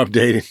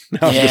 Updated.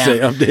 I was going to say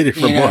updated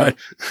from what?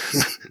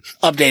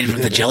 Updated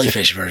from the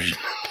jellyfish version.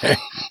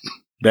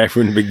 Back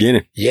from the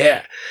beginning.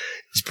 Yeah.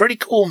 It's pretty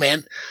cool,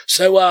 man.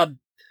 So,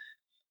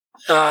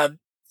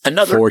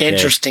 another 4K.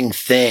 interesting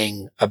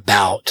thing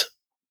about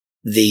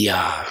the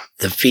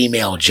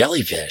female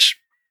jellyfish.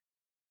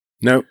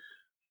 Nope.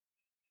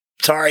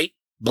 Sorry,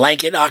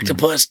 blanket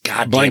octopus.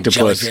 Goddamn Blanketopus.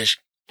 jellyfish.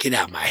 Get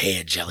out of my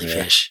head,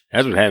 jellyfish.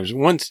 That's what happens.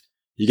 Once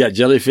you got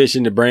jellyfish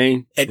in the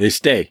brain, they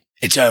stay.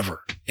 It's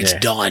over. It's Yeah.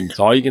 done. That's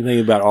all you can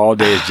think about all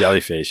day is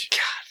jellyfish.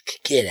 God,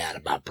 get out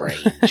of my brain,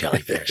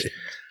 jellyfish.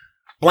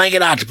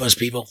 Blanket octopus,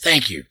 people.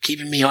 Thank you.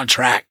 Keeping me on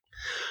track.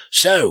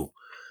 So,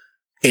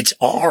 its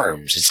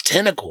arms, its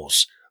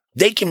tentacles,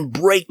 they can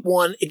break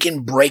one. It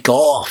can break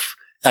off.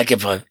 Like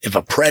if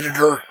a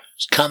predator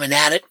is coming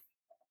at it,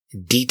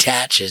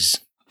 detach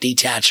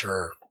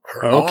her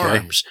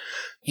arms.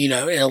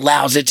 It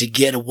allows it to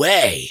get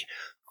away.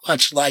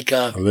 Much like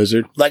a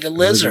lizard. Like a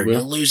lizard. will.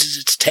 It loses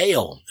its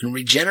tail and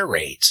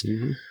regenerates.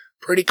 Mm-hmm.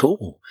 Pretty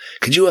cool.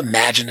 Could you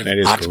imagine if That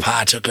is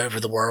octopi took over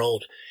the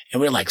world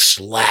and we're like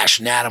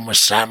slashing at them with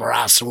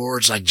samurai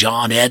swords like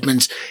John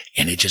Edmonds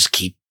and it just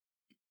keep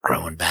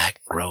growing back?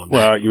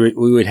 Well, we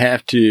would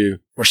have to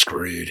We're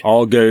screwed.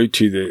 all go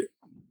to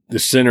the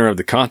center of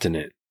the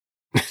continent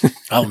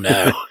Oh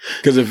no.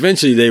 because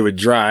eventually they would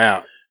dry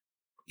out.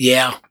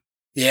 Yeah.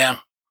 Yeah.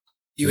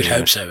 You would Yeah.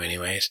 hope so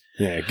anyways.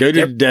 Yeah, go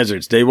to the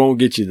deserts. They won't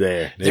get you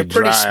there. They They're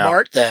pretty dry out.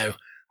 smart though.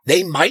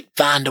 They might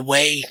find a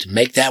way to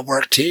make that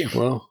work too.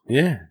 Well,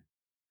 yeah.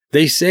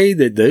 They say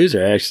that those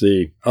are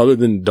actually, other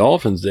than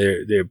dolphins,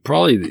 they're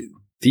probably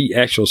the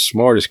actual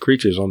smartest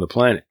creatures on the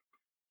planet.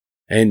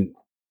 And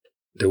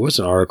there was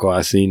an article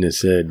I seen that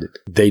said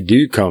they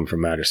do come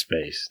from outer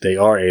space. They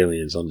are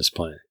aliens on this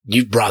planet.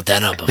 You've brought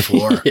that up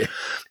before. Yeah.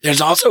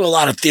 There's also a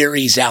lot of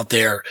theories out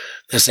there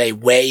that say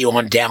way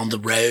on down the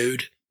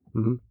road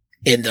Mhm.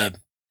 in the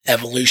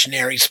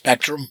evolutionary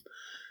spectrum,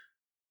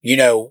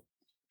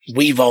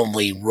 we've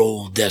only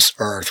ruled this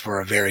earth for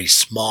a very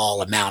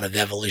small amount of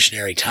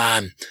evolutionary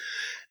time.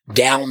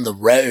 Down the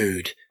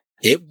road,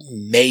 it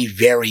may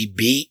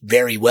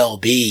very well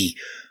be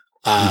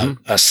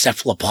a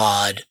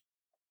cephalopod,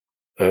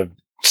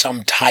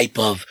 some type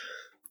of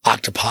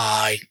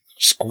octopi,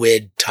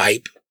 squid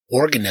type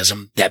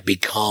organism that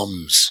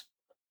becomes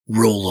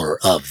ruler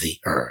of the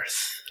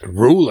earth.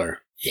 Ruler.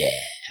 Yeah.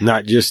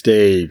 Not just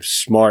a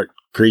smart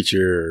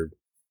creature,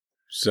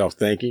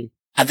 self-thinking.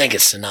 I think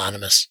it's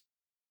synonymous.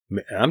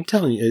 I'm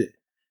telling you,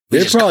 We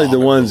they're just probably call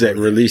the it ones that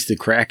ruler. released the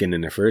Kraken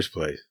in the first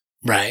place.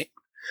 Right.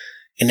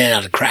 And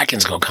then the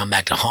Kraken's going to come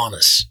back to haunt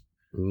us.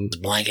 Mhm. The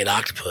blanket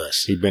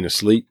octopus. He'd been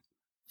asleep.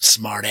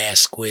 Smart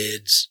ass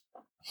squids.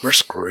 We're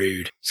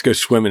screwed. Let's go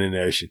swimming in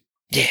the ocean.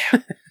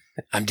 Yeah.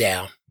 I'm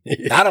down.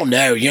 I don't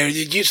know.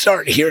 You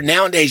start hearing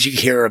nowadays. You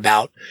hear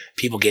about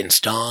people getting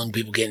stung,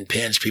 people getting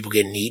pinched, people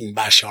getting eaten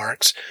by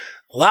sharks.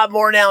 A lot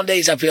more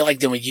nowadays, I feel like,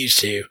 than we used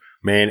to.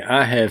 Man,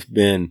 I have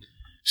been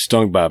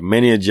stung by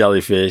many a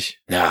jellyfish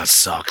Nah, it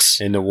sucks.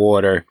 in the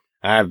water.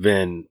 I've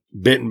been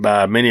bitten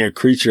by many a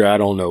creature. I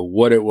don't know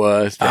what it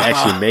was that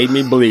actually made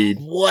me bleed.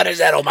 What is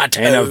that on my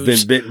toes? And I've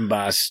been bitten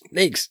by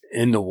snakes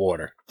in the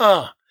water.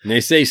 And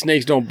they say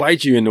snakes don't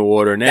bite you in the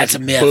water, and that's a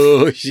myth.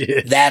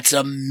 bullshit. That's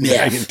a myth.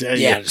 I can tell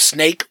you. Yeah, the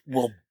snake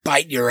will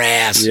bite your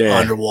ass Yeah.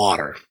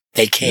 underwater.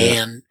 They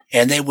can,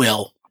 and they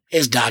will.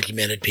 It's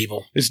documented,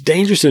 people. It's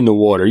dangerous in the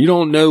water. You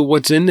don't know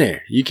what's in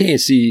there. You can't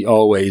see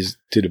always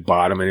to the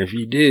bottom, and if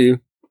you do,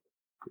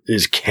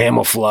 there's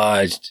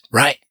camouflaged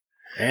Right.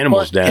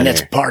 animals down and there.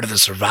 that's part of the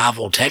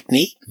survival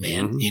technique,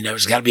 man. Mhm.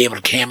 It's got to be able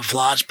to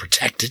camouflage,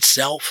 protect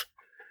itself,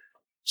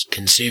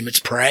 consume its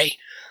prey.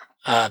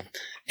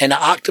 And the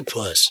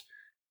octopus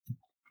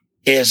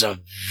is a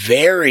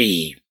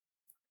very,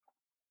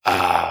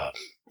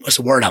 what's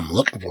the word I'm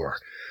looking for?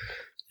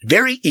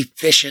 Very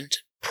efficient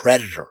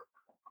predator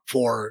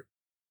for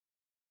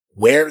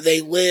where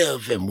they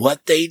live and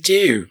what they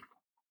do.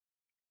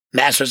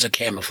 Masters of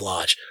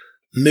camouflage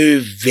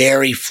move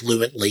very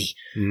fluently.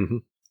 Mm-hmm.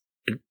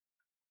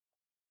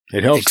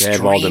 It helps to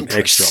have all them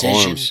Extreme extra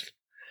precision. arms.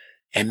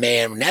 And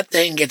man, when that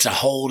thing gets a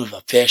hold of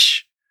a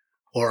fish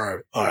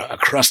or a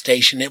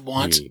crustacean it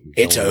wants, You ain't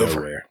it's going over.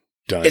 nowhere.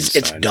 Done.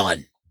 It's son.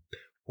 done.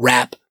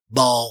 Wrap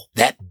ball,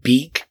 that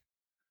beak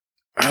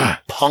can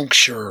Ah,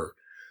 puncture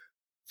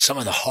some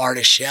of the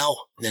hardest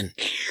shell, and then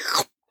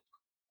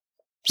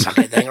suck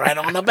that thing right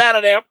on up out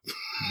of there.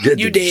 get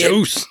You the did.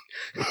 juice.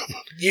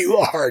 You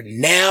are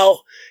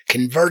now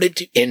converted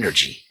to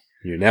energy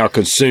You're now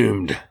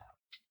consumed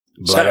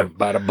So-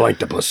 by the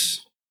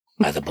blanktopus.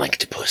 by the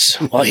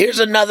blanktopus. Well, here's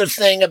another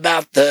thing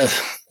about the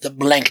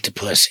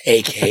blanktopus,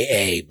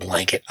 aka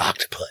blanket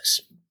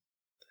octopus.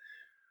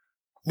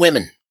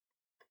 Women,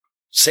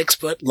 6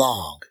 foot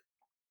long,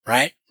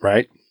 right?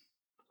 Right?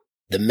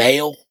 The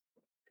male,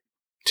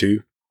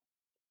 2.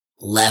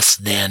 less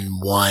than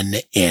 1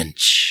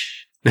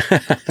 inch.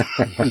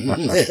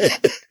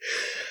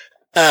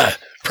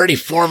 Pretty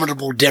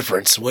formidable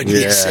difference, wouldn't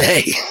you Yeah.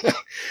 say?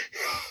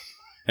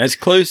 That's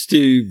close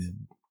to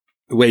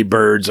the way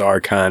birds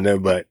are, kind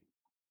of, but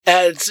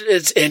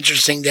It's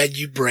interesting that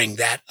you bring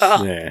that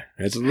up. yeah,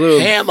 it's a little.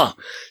 Hammer.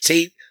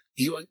 See,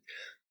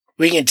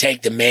 we can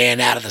take the man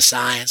out of the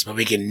science, but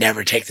we can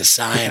never take the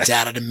science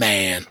out of the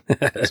man.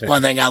 That's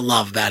one thing I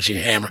love about you,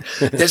 Hammer.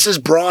 This is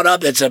brought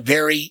up. It's a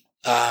very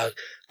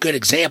good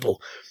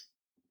example.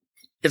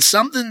 It's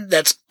something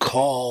that's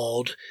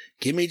called,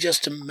 give me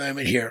just a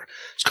moment here.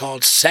 It's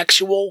called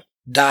sexual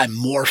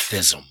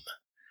dimorphism.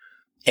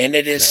 And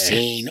it is Man.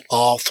 seen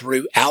all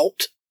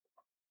throughout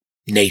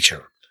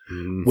nature,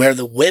 Mm, where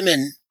the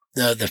women,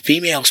 the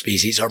female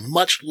species are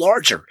much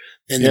larger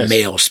than the Yes.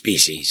 male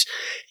species.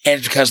 And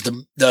it's because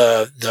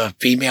the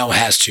female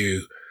has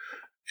to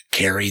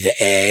carry the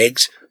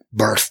eggs,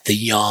 birth the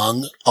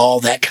young, all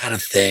that kind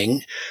of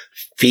thing,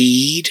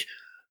 feed,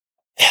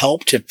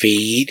 help to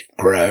feed,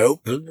 grow.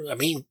 I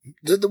mean,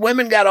 the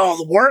women got all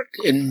the work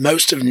in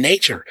most of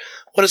nature.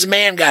 What does a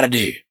man got to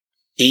do?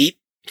 Eat,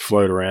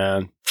 float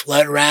around.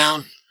 float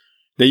around,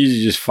 They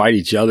usually just fight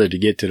each other to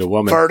get to the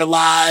woman.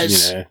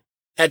 fertilize. You know,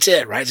 That's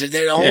it, right? So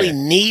they're only Yeah.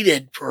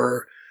 needed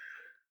for,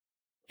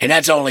 and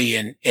that's only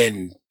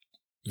in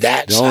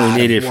that they're side only of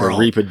needed the for world.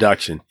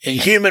 reproduction. In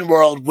human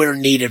world, we're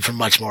needed for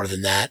much more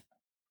than that.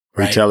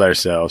 We Right? tell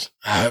ourselves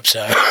I hope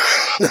so.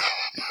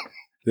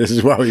 this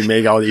is why we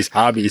make all these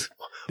hobbies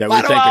that Why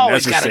we do think I are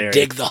always got to necessary.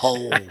 dig the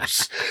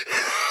holes?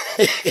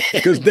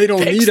 Because they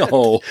don't Fix need a it.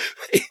 hole.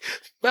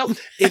 Well,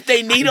 if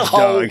they need a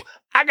hole, Dog.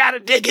 I got to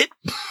dig it.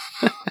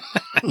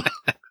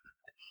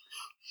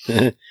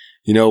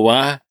 You know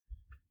why?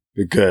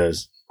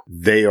 Because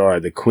they are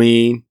the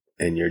queen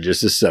and you're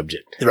just a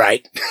subject.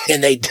 Right.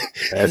 And they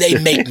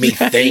That's- make me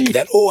think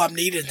that, oh, I'm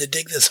needed to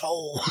dig this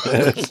hole.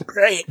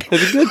 Great.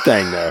 It's a good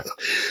thing, though.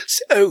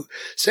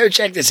 So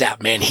check this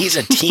out, man. He's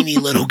a teeny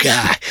little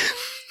guy.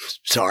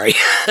 Sorry.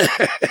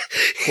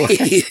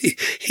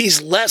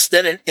 He's less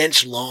than an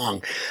inch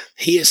long.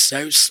 He is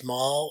so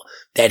small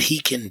that he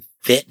can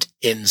fit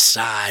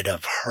inside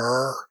of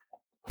her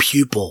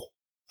pupil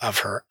of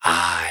her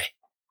eye.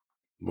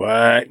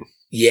 What?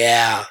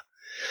 Yeah.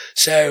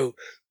 So,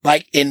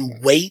 like in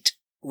weight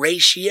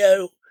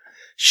ratio,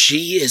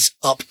 she is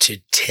up to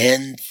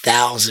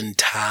 10,000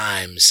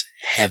 times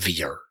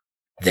heavier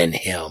than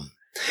him.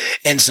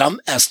 And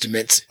some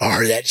estimates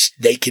are that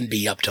they can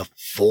be up to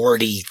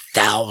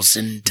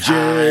 40,000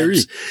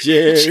 times.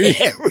 Jerry.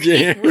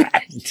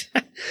 Right.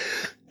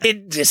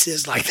 This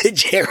is like the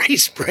Jerry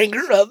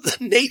Springer of the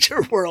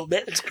nature world,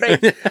 man. It's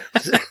great.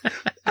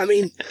 I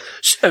mean,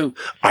 so,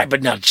 all right,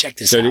 but now check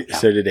this out.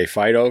 So did they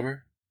fight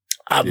over?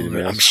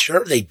 I'm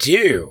sure they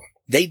do.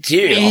 They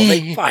do. Oh,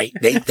 they fight.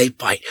 They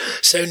fight.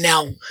 So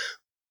now,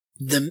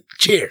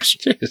 cheers.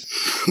 Cheers.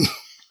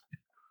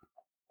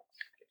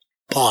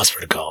 Pause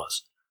for the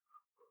cause.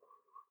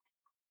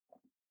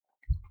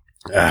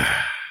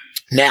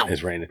 Now,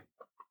 it's raining.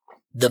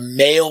 The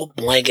male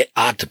blanket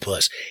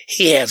octopus,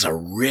 he has a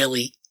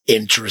really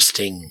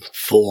interesting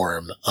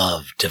form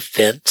of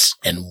defense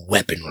and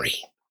weaponry.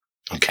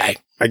 Okay?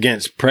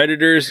 Against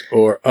predators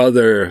or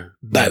other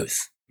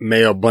Both.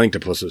 male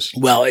blanktopuses?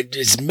 Well,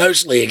 it's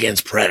mostly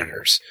against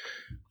predators.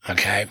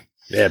 Okay?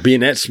 Yeah,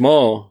 being that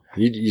small,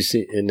 you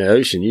see in the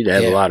ocean, you'd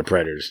have a lot of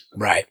predators.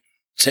 Right.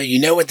 So you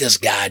know what this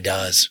guy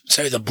does.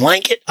 So the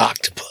blanket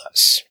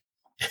octopus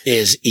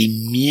is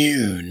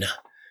immune,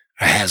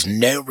 or has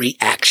no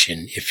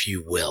reaction, if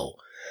you will,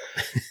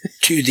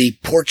 to the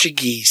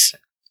Portuguese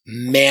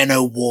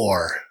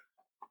man-o-war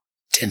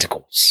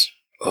tentacles.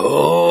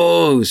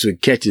 Oh, so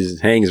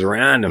it hangs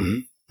around them. Mm-hmm.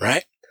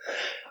 Right?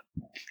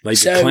 Like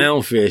the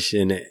clownfish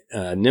in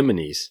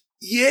anemones.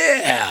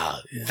 Yeah,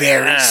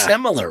 very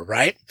similar,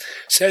 right?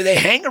 So they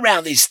hang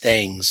around these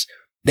things.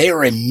 They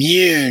are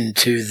immune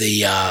to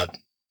the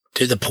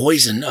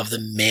poison of the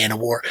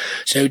man-o-war.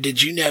 So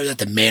did you know that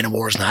the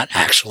man-o-war is not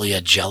actually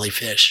a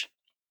jellyfish?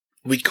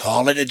 We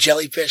call it a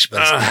jellyfish,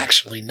 but it's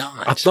actually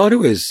not. I thought it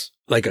was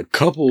like a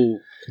couple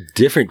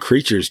different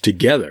creatures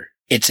together.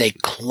 It's a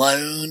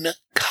clone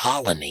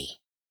colony.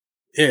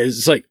 Yeah,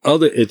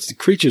 it's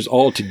creatures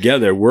all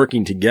together,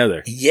 working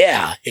together.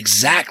 Yeah,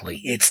 exactly.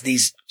 It's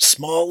these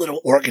small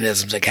little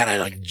organisms that kind of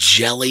like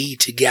jelly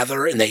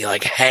together and they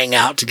like hang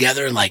out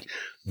together and like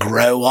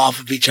grow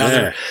off of each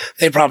other. Yeah.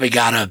 They probably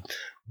got a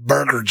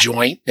burger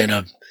joint and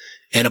a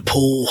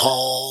pool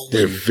hall.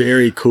 They're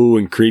very cool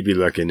and creepy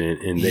looking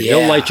and they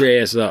don't light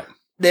your ass up.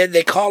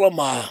 They call them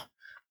a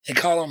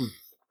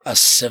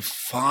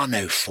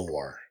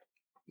siphonophore.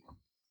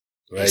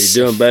 Well,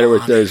 you're doing better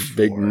with those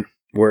big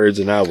words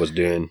than I was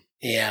doing.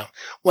 Yeah.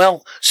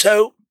 Well,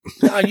 so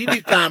you'd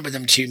be fine with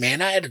them too,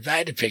 man. I had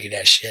to figure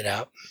that shit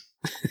out.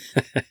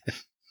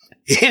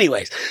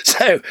 Anyways,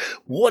 so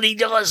what he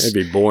does It'd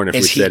be boring if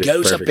is we said he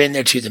goes perfect. up in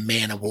there to the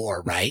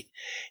man-o-war, right?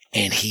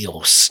 And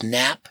he'll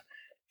snap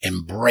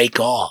and break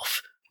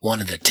off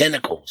one of the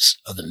tentacles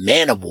of the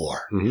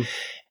man-o-war. Mm-hmm.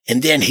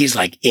 And then he's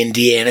like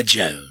Indiana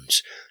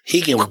Jones.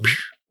 He can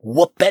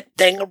whoop that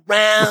thing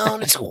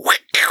around. It's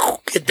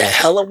get the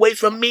hell away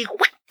from me.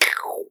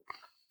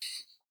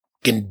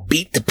 Can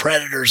beat the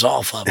predators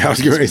off of him. I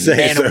was going to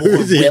say, so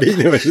who's he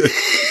beating with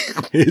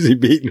this? Who's he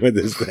beating with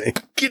this thing?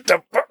 Get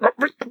the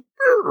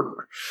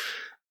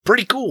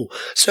pretty cool.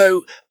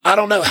 So I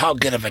don't know how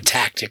good of a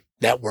tactic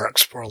that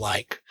works for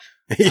like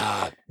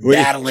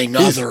battling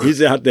other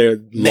he's out there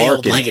male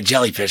larking. blanket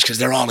jellyfish because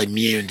they're all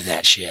immune to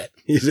that shit.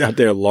 He's out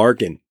there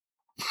larking.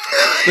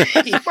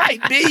 He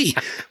might be.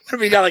 What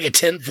if he got like a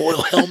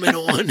tinfoil helmet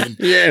on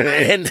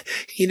and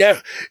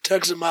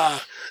took some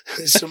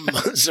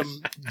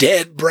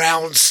dead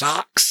brown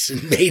socks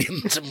and made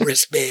him some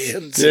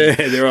wristbands. Yeah,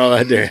 they're all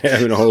out there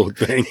having a whole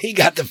thing. He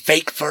got the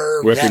fake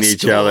fur. Whipping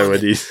each other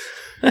with these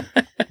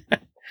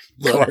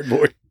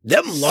cardboard.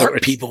 Them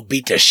LARP people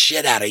beat the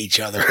shit out of each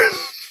other.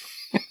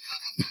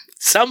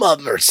 Some of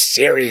them are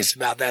serious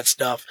about that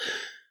stuff.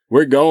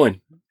 We're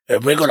going.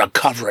 We're going to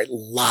cover it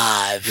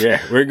live.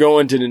 Yeah, we're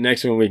going to the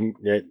next one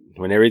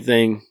when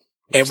everything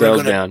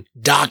settles down.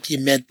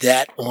 Document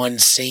that on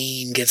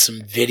scene, get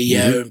some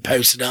video and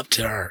post it up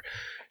to our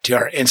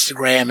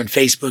Instagram and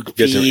Facebook feeds.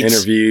 Get some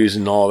interviews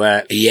and all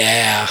that.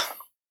 Yeah.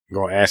 I'm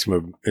going to ask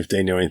them if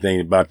they know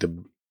anything about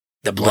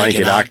the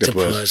blanket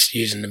octopus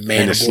using the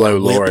man and the slow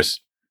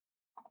loris.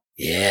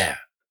 Yeah.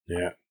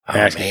 Yeah. Oh,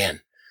 ask man.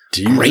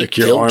 Do you lick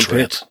your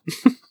armpits?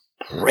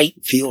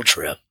 Great field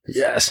trip.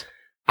 Yes.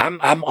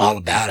 I'm all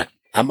about it.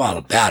 I'm all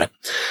about it.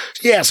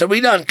 Yeah, so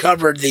we done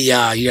covered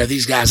the,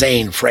 these guys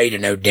ain't afraid of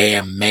no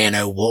damn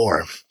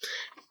man-o-war.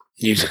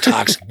 Use a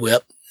toxic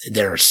whip.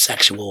 There are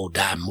sexual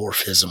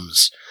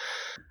dimorphisms.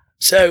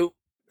 So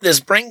this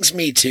brings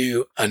me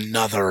to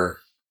another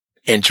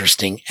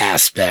interesting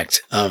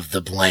aspect of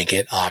the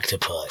blanket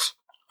octopus.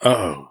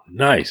 Oh,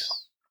 nice.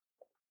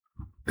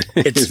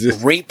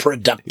 It's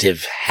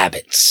reproductive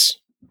habits.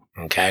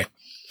 Okay.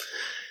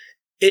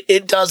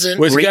 It doesn't.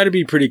 Well, it's got to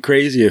be pretty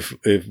crazy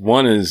if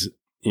one is,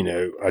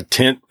 a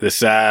tenth the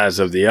size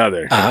of the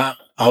other.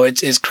 Oh,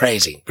 it's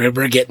crazy.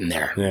 We're getting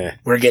there. Yeah.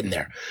 We're getting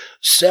there.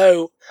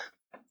 So,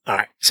 all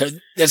right. So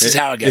this is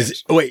how it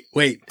goes.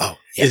 Wait. Oh,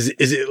 yeah.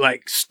 Is it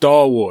like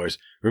Star Wars?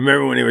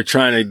 Remember when they were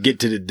trying to get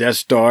to the Death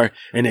Star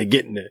and they're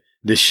getting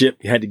the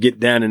ship had to get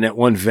down in that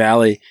one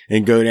valley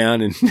and go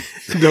down and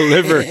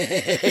deliver.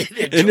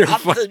 And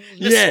drop the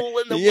missile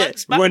in the one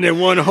spot. When in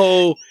one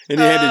hole, and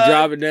they had to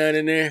drop it down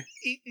in there.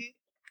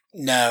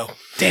 No.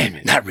 Damn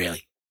it. Not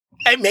really.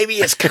 Hey, maybe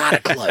it's kind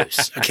of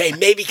close. Okay,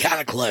 maybe kind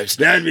of close.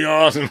 That'd be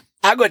awesome.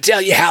 I'm going to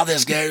tell you how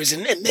this goes,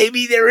 and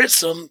maybe there is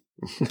some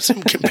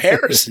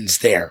comparisons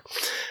there.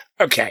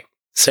 Okay,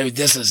 so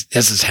this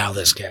is how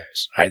this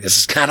goes. All right, this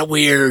is kind of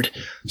weird.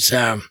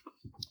 So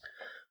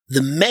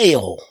the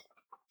male,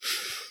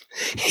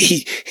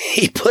 he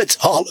puts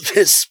all of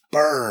his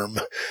sperm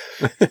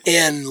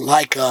in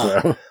like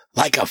a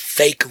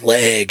fake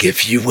leg,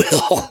 if you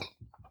will.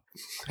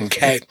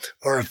 Okay,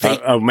 or a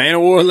fake a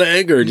man-o-war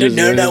leg, or just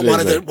no, one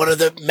of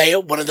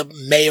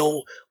the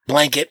male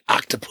blanket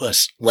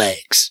octopus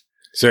legs.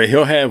 So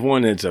he'll have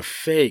one that's a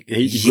fake.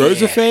 He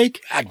grows a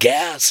fake, I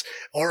guess,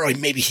 or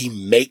maybe he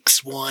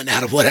makes one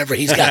out of whatever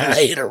he's got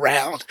laying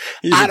around.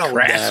 I don't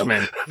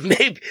know.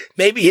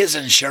 Maybe his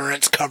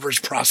insurance covers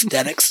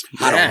prosthetics.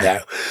 I don't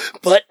know,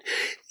 but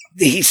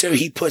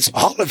he puts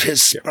all of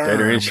his sperm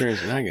better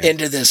insurance than I got.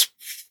 into this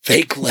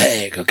fake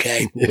leg,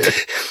 okay?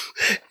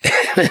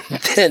 And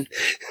then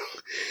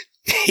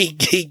he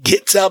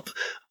gets up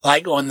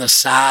like on the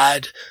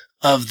side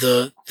of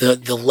the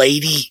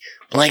lady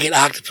blanket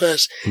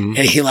octopus, and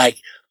he like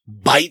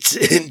bites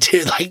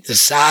into like the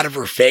side of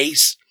her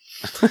face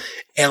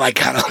and like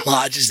kind of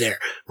lodges there,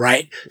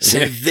 right? So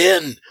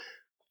then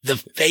the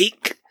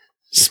fake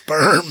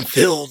sperm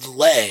filled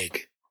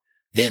leg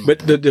then But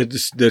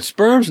the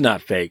sperm's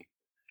not fake.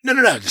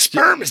 No. The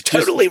sperm is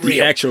totally the real.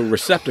 The actual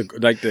receptacle,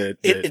 like the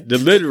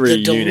delivery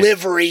unit.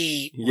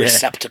 Delivery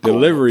receptacle.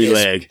 Delivery is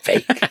leg.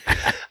 Fake.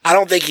 I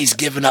don't think he's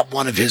given up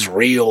one of his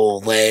real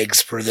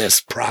legs for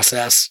this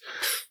process.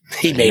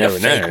 He made a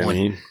fake one. I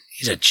mean,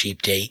 he's a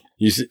cheap date.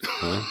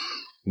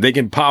 They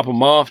can pop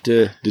them off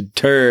to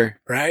deter.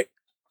 Right?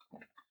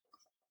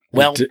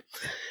 Well,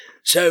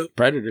 so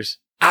predators.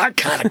 I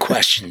kind of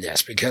question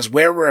this because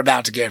where we're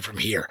about to go from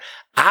here,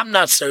 I'm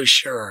not so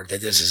sure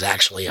that this is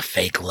actually a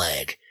fake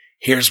leg.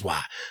 Here's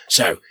why.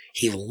 So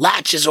he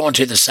latches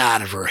onto the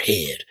side of her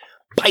head,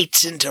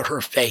 bites into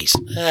her face.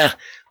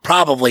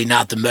 Probably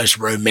not the most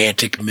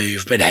romantic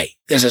move, but hey,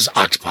 this is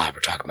octopi we're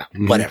talking about.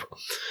 Mm-hmm. Whatever.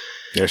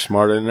 They're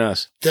smarter than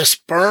us. The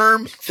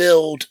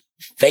sperm-filled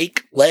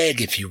fake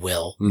leg, if you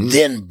will,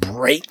 then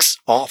breaks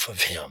off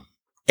of him.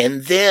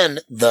 And then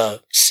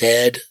the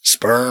said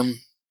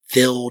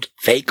sperm-filled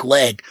fake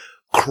leg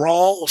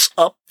crawls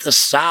up the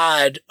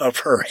side of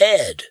her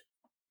head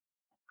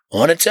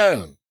on its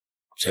own.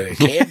 So it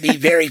can't be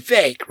very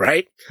fake,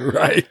 right?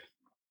 Right.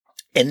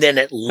 And then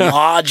it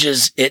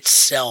lodges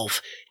itself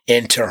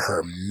into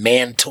her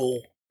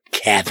mantle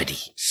cavity.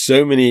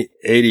 So many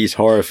 80s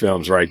horror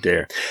films right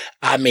there.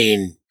 I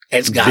mean,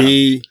 it's got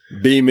B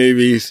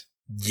movies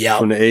yep.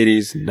 from the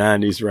 80s,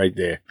 90s right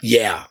there.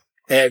 Yeah.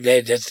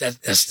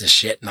 That's the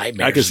shit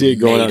nightmare. I can see it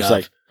going on. It's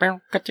like, I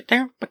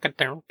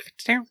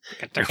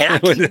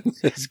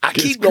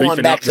keep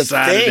going back to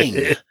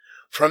Thing.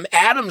 From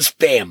Addams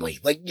Family,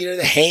 like, you know,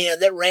 the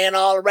hand that ran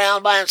all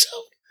around by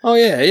himself. Oh,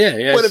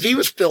 yeah. What if he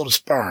was filled with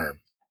sperm?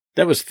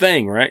 That was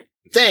Thing, right?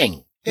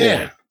 Thing.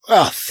 Yeah.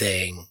 Oh,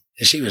 Thing.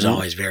 And she was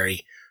always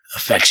very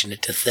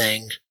affectionate to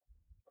Thing.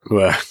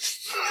 Well,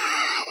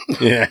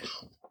 yeah.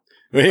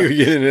 We ain't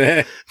get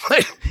into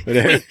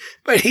that.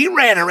 But he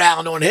ran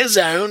around on his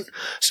own.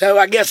 So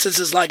I guess this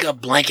is like a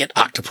blanket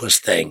octopus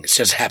thing. It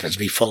just happens to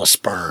be full of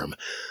sperm.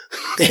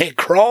 It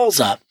crawls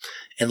up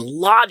and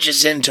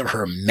lodges into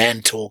her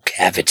mantle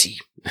cavity.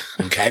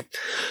 Okay.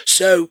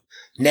 So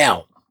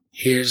now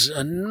here's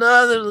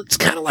another, it's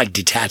kind of like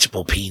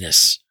detachable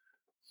penis.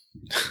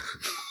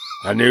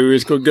 I knew it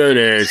was going to go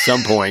there at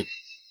some point.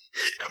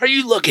 Are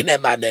you looking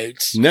at my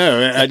notes?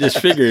 No, I just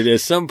figured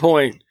at some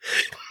point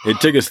it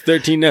took us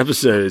 13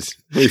 episodes.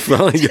 We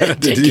finally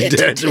got the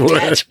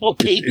detachable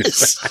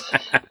penis.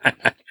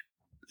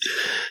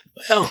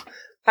 Well,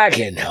 I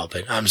can't help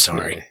it. I'm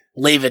sorry.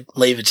 Leave it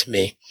to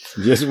me.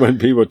 Just when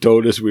people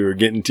told us we were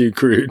getting too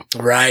crude.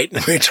 Right.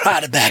 We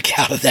try to back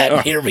out of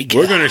that. Here we go.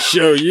 We're going to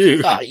show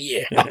you. Oh,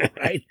 yeah. All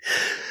right.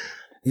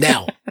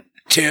 Now,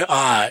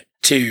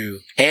 to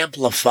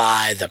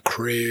amplify the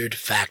crude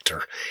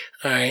factor.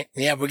 All right.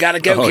 Yeah, we got to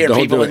go here,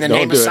 people, in the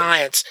name of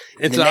science.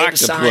 In the name of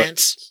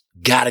science,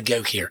 got to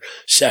go here.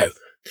 So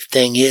the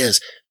thing is,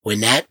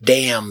 when that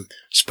damn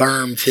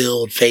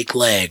sperm-filled fake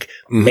leg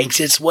makes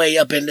its way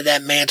up into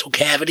that mantle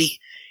cavity,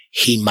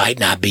 he might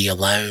not be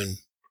alone.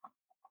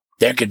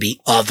 There could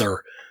be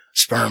other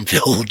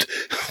sperm-filled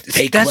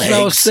fake legs. That's what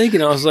I was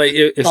thinking. I was like,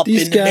 if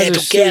these guys are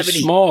so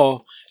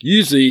small,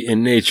 usually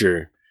in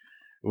nature,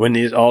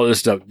 when all this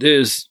stuff,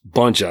 there's a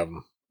bunch of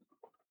them.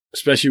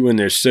 Especially when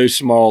they're so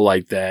small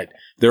like that,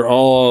 they're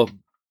all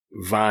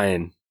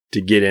vying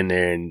to get in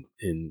there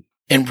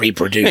and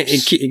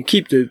reproduce. And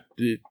keep the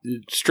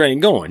strain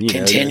going.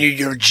 Continue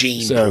your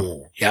gene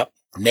pool. Yep.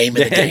 Name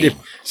of the game.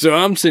 So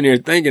I'm sitting here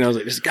thinking, I was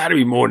like, there's got to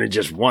be more than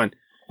just one.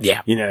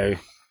 Yeah.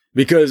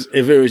 Because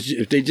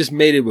if they just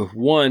made it with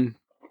one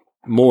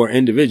more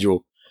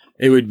individual,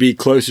 it would be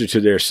closer to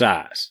their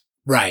size.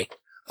 Right.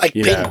 Like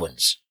You know.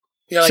 penguins.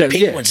 You know, like So,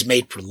 yeah. penguins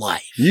made for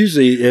life.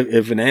 Usually,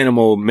 if an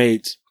animal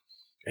mates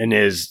and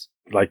there's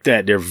like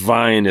that, they're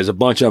vying. There's a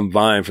bunch of them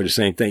vying for the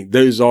same thing.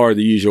 Those are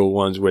the usual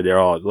ones where they're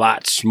all a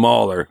lot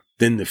smaller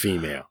than the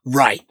female.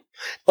 Right.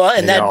 Well, and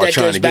And they're all that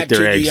trying goes to back get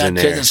to their eggs in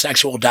to there. the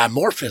sexual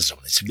dimorphism.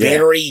 It's Yeah.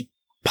 very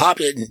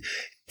popular. And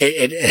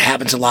it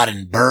happens a lot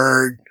in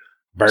Birds.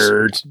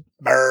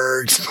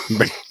 birds,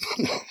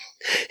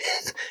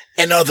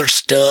 and other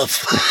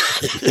stuff.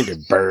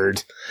 The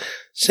birds.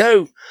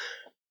 So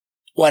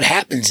what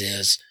happens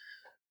is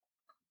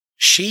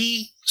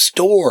she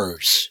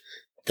stores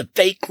the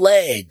fake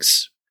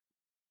legs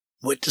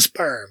with the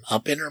sperm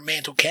up in her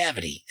mantle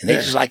cavity. And they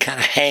Yeah. just like kind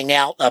of hang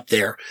out up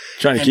there.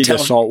 Trying to And keep the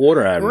tell- salt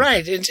water out of them.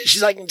 Right. And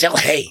she's like, tell,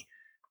 hey,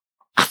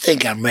 I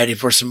think I'm ready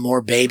for some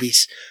more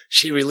babies.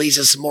 She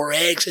releases some more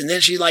eggs. And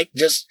then she like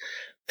just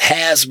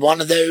has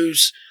one of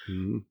those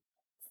Mhm.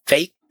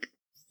 fake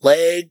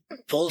leg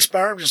full of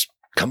sperm, just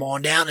come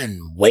on down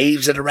and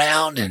waves it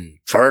around and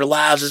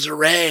fertilizes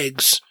her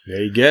eggs.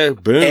 There you go.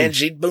 Boom. And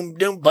she boom,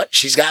 boom, but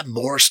she's got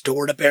more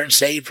stored up there and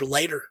saved for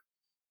later.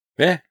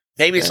 Yeah.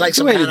 Maybe it's like That's the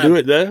some way kind to do of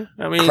it, though.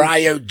 I mean,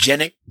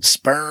 cryogenic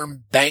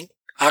sperm bank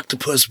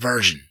octopus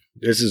version.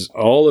 this is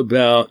all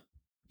about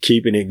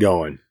keeping it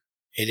going.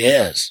 It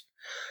is.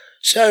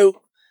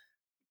 So,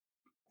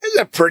 it's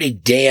a pretty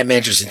damn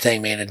interesting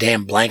thing, man, a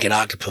damn blanket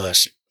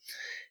octopus.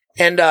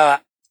 And I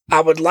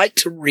would like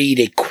to read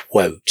a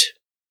quote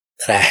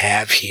that I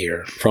have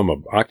here. From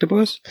an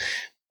octopus?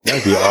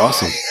 That'd be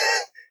awesome.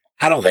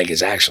 I don't think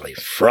it's actually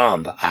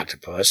from the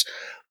octopus,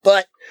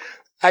 but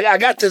I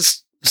got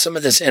some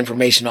of this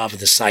information off of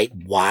the site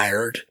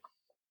Wired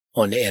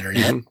on the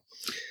internet. Mhm.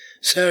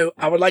 So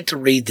I would like to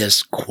read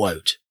this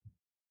quote.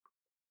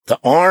 The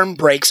arm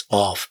breaks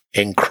off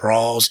and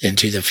crawls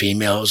into the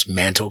female's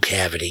mantle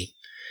cavity.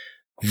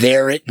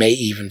 There it may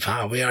even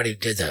find. We already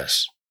did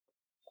this.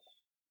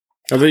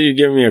 I thought you were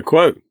giving me a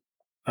quote.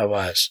 I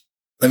was.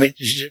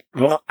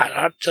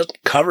 I just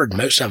covered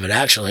most of it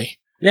actually.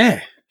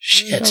 Yeah.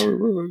 Shit. Where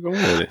we're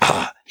going with it.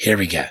 Here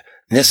we go.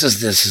 This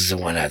is the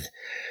one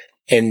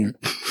and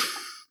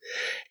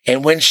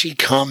when she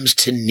comes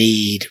to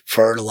need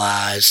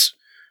fertilize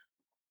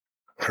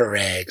her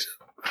eggs.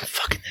 I'm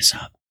fucking this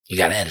up. You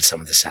gotta edit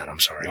some of this out. I'm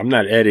sorry. I'm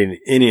not editing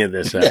any of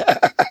this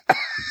out.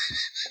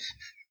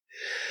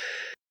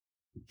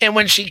 And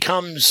when she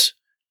comes,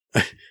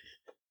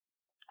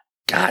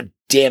 God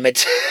damn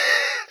it.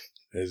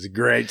 This is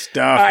great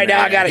stuff. All right, now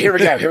I man. got it. Here we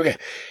go.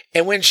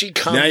 And when she Now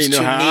comes you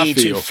know how I to need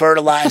to feel.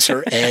 fertilize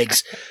her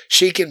eggs,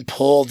 she can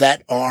pull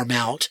that arm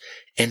out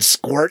and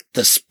squirt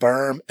the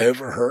sperm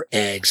over her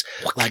eggs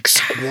like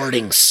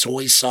squirting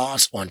soy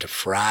sauce onto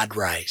fried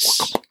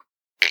rice.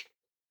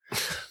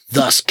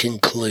 Thus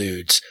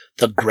concludes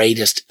the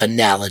greatest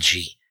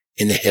analogy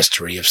in the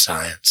history of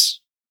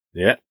science.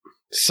 Yeah.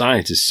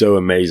 Science is so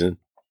amazing.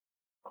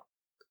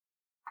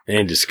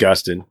 And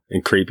disgusting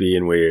and creepy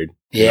and weird.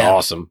 And Yeah.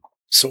 awesome.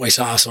 Soy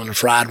sauce on the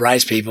fried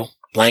rice, people.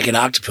 Blanket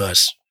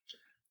octopus.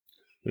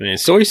 I mean,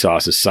 soy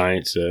sauce is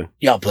science, so.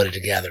 Y'all put it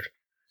together.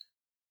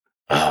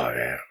 Oh,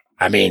 yeah.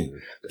 I mean,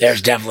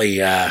 there's definitely,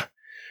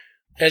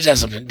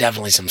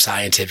 definitely some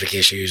scientific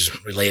issues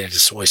related to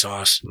soy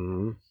sauce.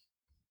 Mhm.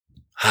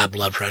 High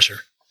blood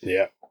pressure.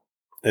 Yeah.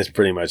 It's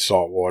pretty much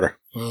salt water.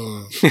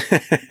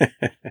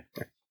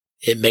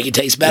 It make it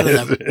taste better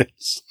though.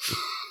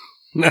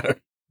 No.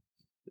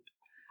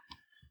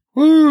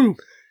 Woo.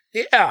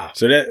 Yeah.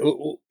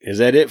 So is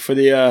that it for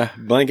the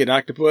blanket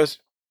octopus?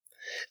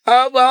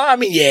 Well, I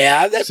mean,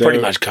 yeah, that So- pretty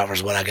much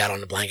covers what I got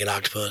on the blanket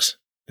octopus.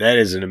 That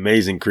is an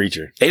amazing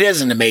creature. It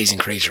is an amazing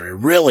creature. It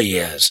really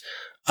is.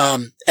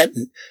 And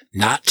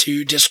not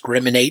to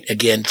discriminate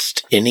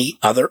against any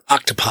other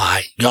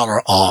octopi. Y'all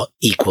are all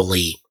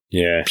equally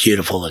Yeah.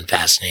 beautiful and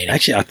fascinating.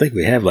 Actually, I think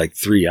we have like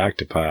 3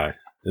 octopi.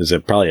 There's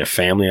probably a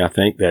family, I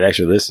think, that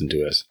actually listen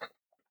to us.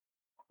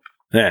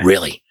 Yeah.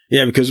 Really.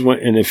 Yeah, because when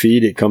in the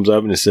feed, it comes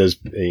up and it says,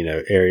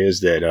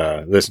 areas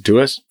that listen to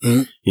us.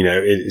 Mhm.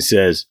 It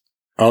says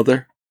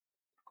other.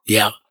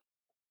 Yeah.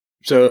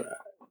 So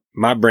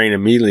my brain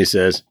immediately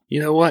says,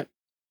 you know what?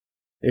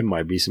 It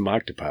might be some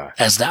octopi.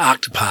 As the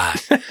octopi.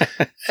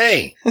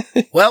 Hey,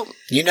 well,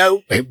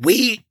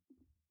 we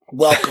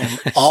welcome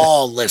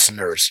all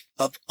listeners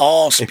of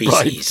all Probably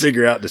species.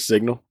 figure out the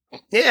signal.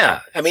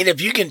 Yeah. I mean, if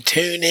you can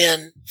tune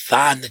in,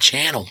 find the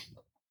channel.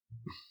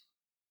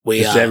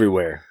 We It's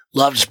everywhere.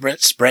 love to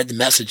spread the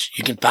message.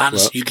 You can find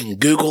us. Well, You can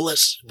Google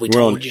us. We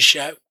we're on- told you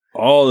show.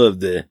 All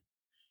of the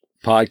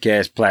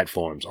podcast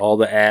platforms, all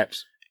the apps,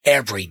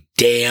 Every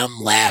damn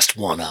last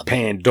one of them.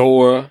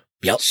 Pandora,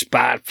 Yep.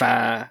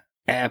 Spotify,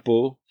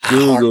 Apple,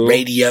 Google,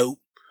 iHeartRadio.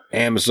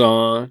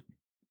 Amazon,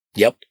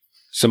 Yep.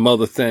 some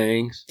other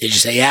things. Did you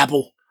say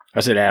Apple? I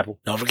said Apple.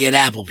 Don't forget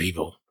Apple,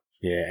 people.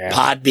 Yeah, Apple.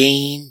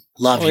 Podbean.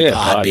 Love Oh, you, yeah,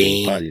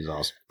 Podbean. Podbean's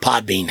awesome.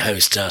 Podbean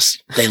hosts us.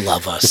 They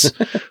love us.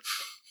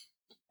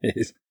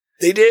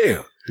 They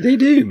do. They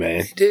do,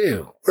 man. They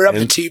do. We're up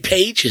to And- 2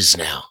 pages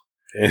now.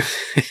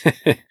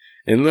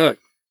 And look,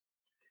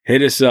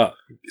 hit us up.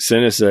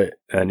 Send us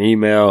an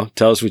email.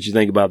 Tell us what you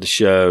think about the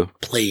show.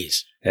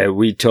 Please. at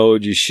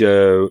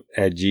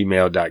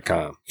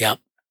wetoldyouShow@gmail.com. Yep.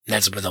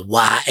 That's with a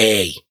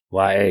YA.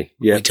 YA.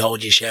 Yeah. We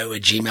told you show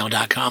at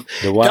gmail.com.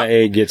 The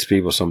YA gets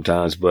people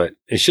sometimes, but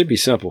it should be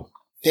simple.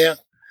 Yeah.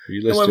 You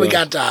And listen when to we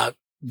us. got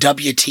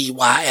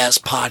WTYS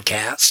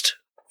podcast.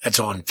 That's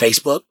on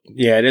Facebook,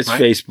 Yeah, that's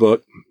right?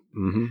 Facebook.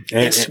 Mm-hmm.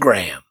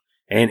 Instagram.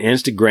 And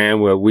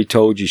Instagram, where We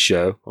Told You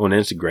Show on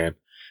Instagram.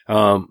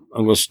 I'm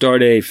going to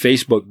start a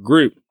Facebook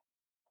group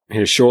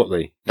here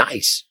shortly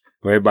Nice.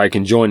 where everybody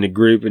can join the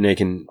group and they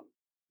can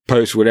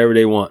post whatever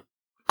they want.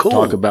 Cool.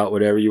 Talk about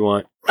whatever you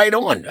want. Right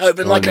on.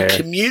 Open On like there. a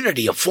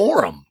community, a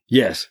forum.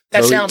 Yes.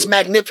 That But sounds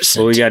magnificent.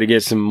 Well, we got to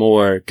get some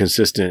more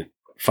consistent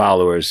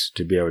followers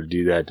to be able to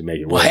do that to make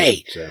it Well, work.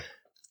 hey. So.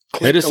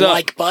 Click Hit us the up.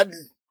 like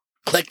button,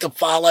 click the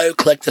follow,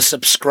 click the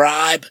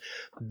subscribe.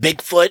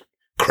 Bigfoot,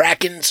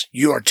 Krakens,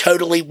 you are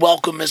totally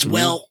welcome as Mm-hmm.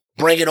 well.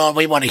 Bring it on.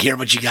 We want to hear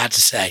what you got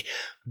to say.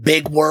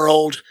 Big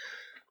world,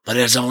 but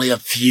there's only a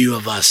few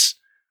of us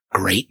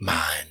great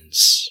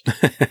minds.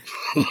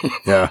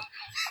 Yeah.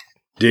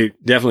 Dude,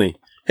 definitely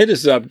hit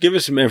us up. Give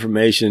us some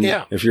information.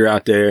 Yeah. If you're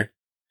out there.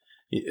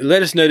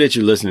 Let us know that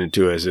you're listening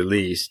to us at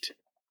least.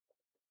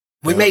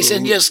 We may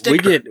send you a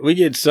sticker. We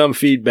get some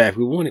feedback.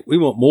 We want it. We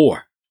want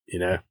more, you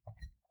know?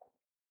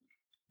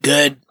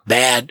 Good,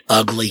 bad,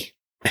 ugly,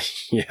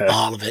 Yeah.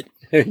 all of it.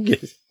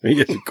 we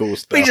get some cool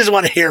stuff. We just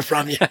want to hear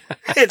from you.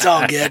 It's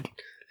all good.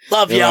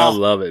 Love Yeah, I y'all.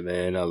 love it,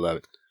 man. I love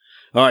it.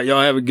 All right,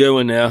 y'all have a good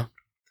one now.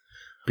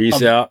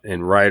 Peace out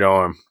and right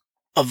arm.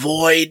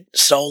 Avoid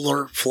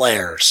solar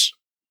flares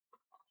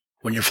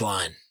when you're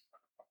flying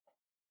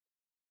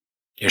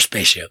your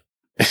spaceship.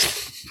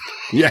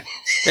 Yeah,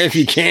 if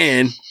you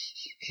can.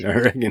 I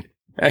reckon.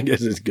 I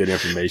guess it's good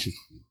information.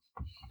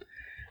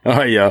 All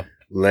right, y'all.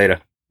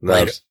 Later.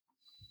 Later. Loves.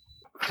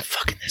 I'm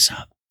fucking this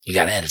up. You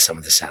got to edit some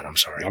of this out. I'm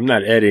sorry. I'm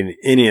not editing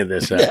any of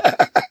this out.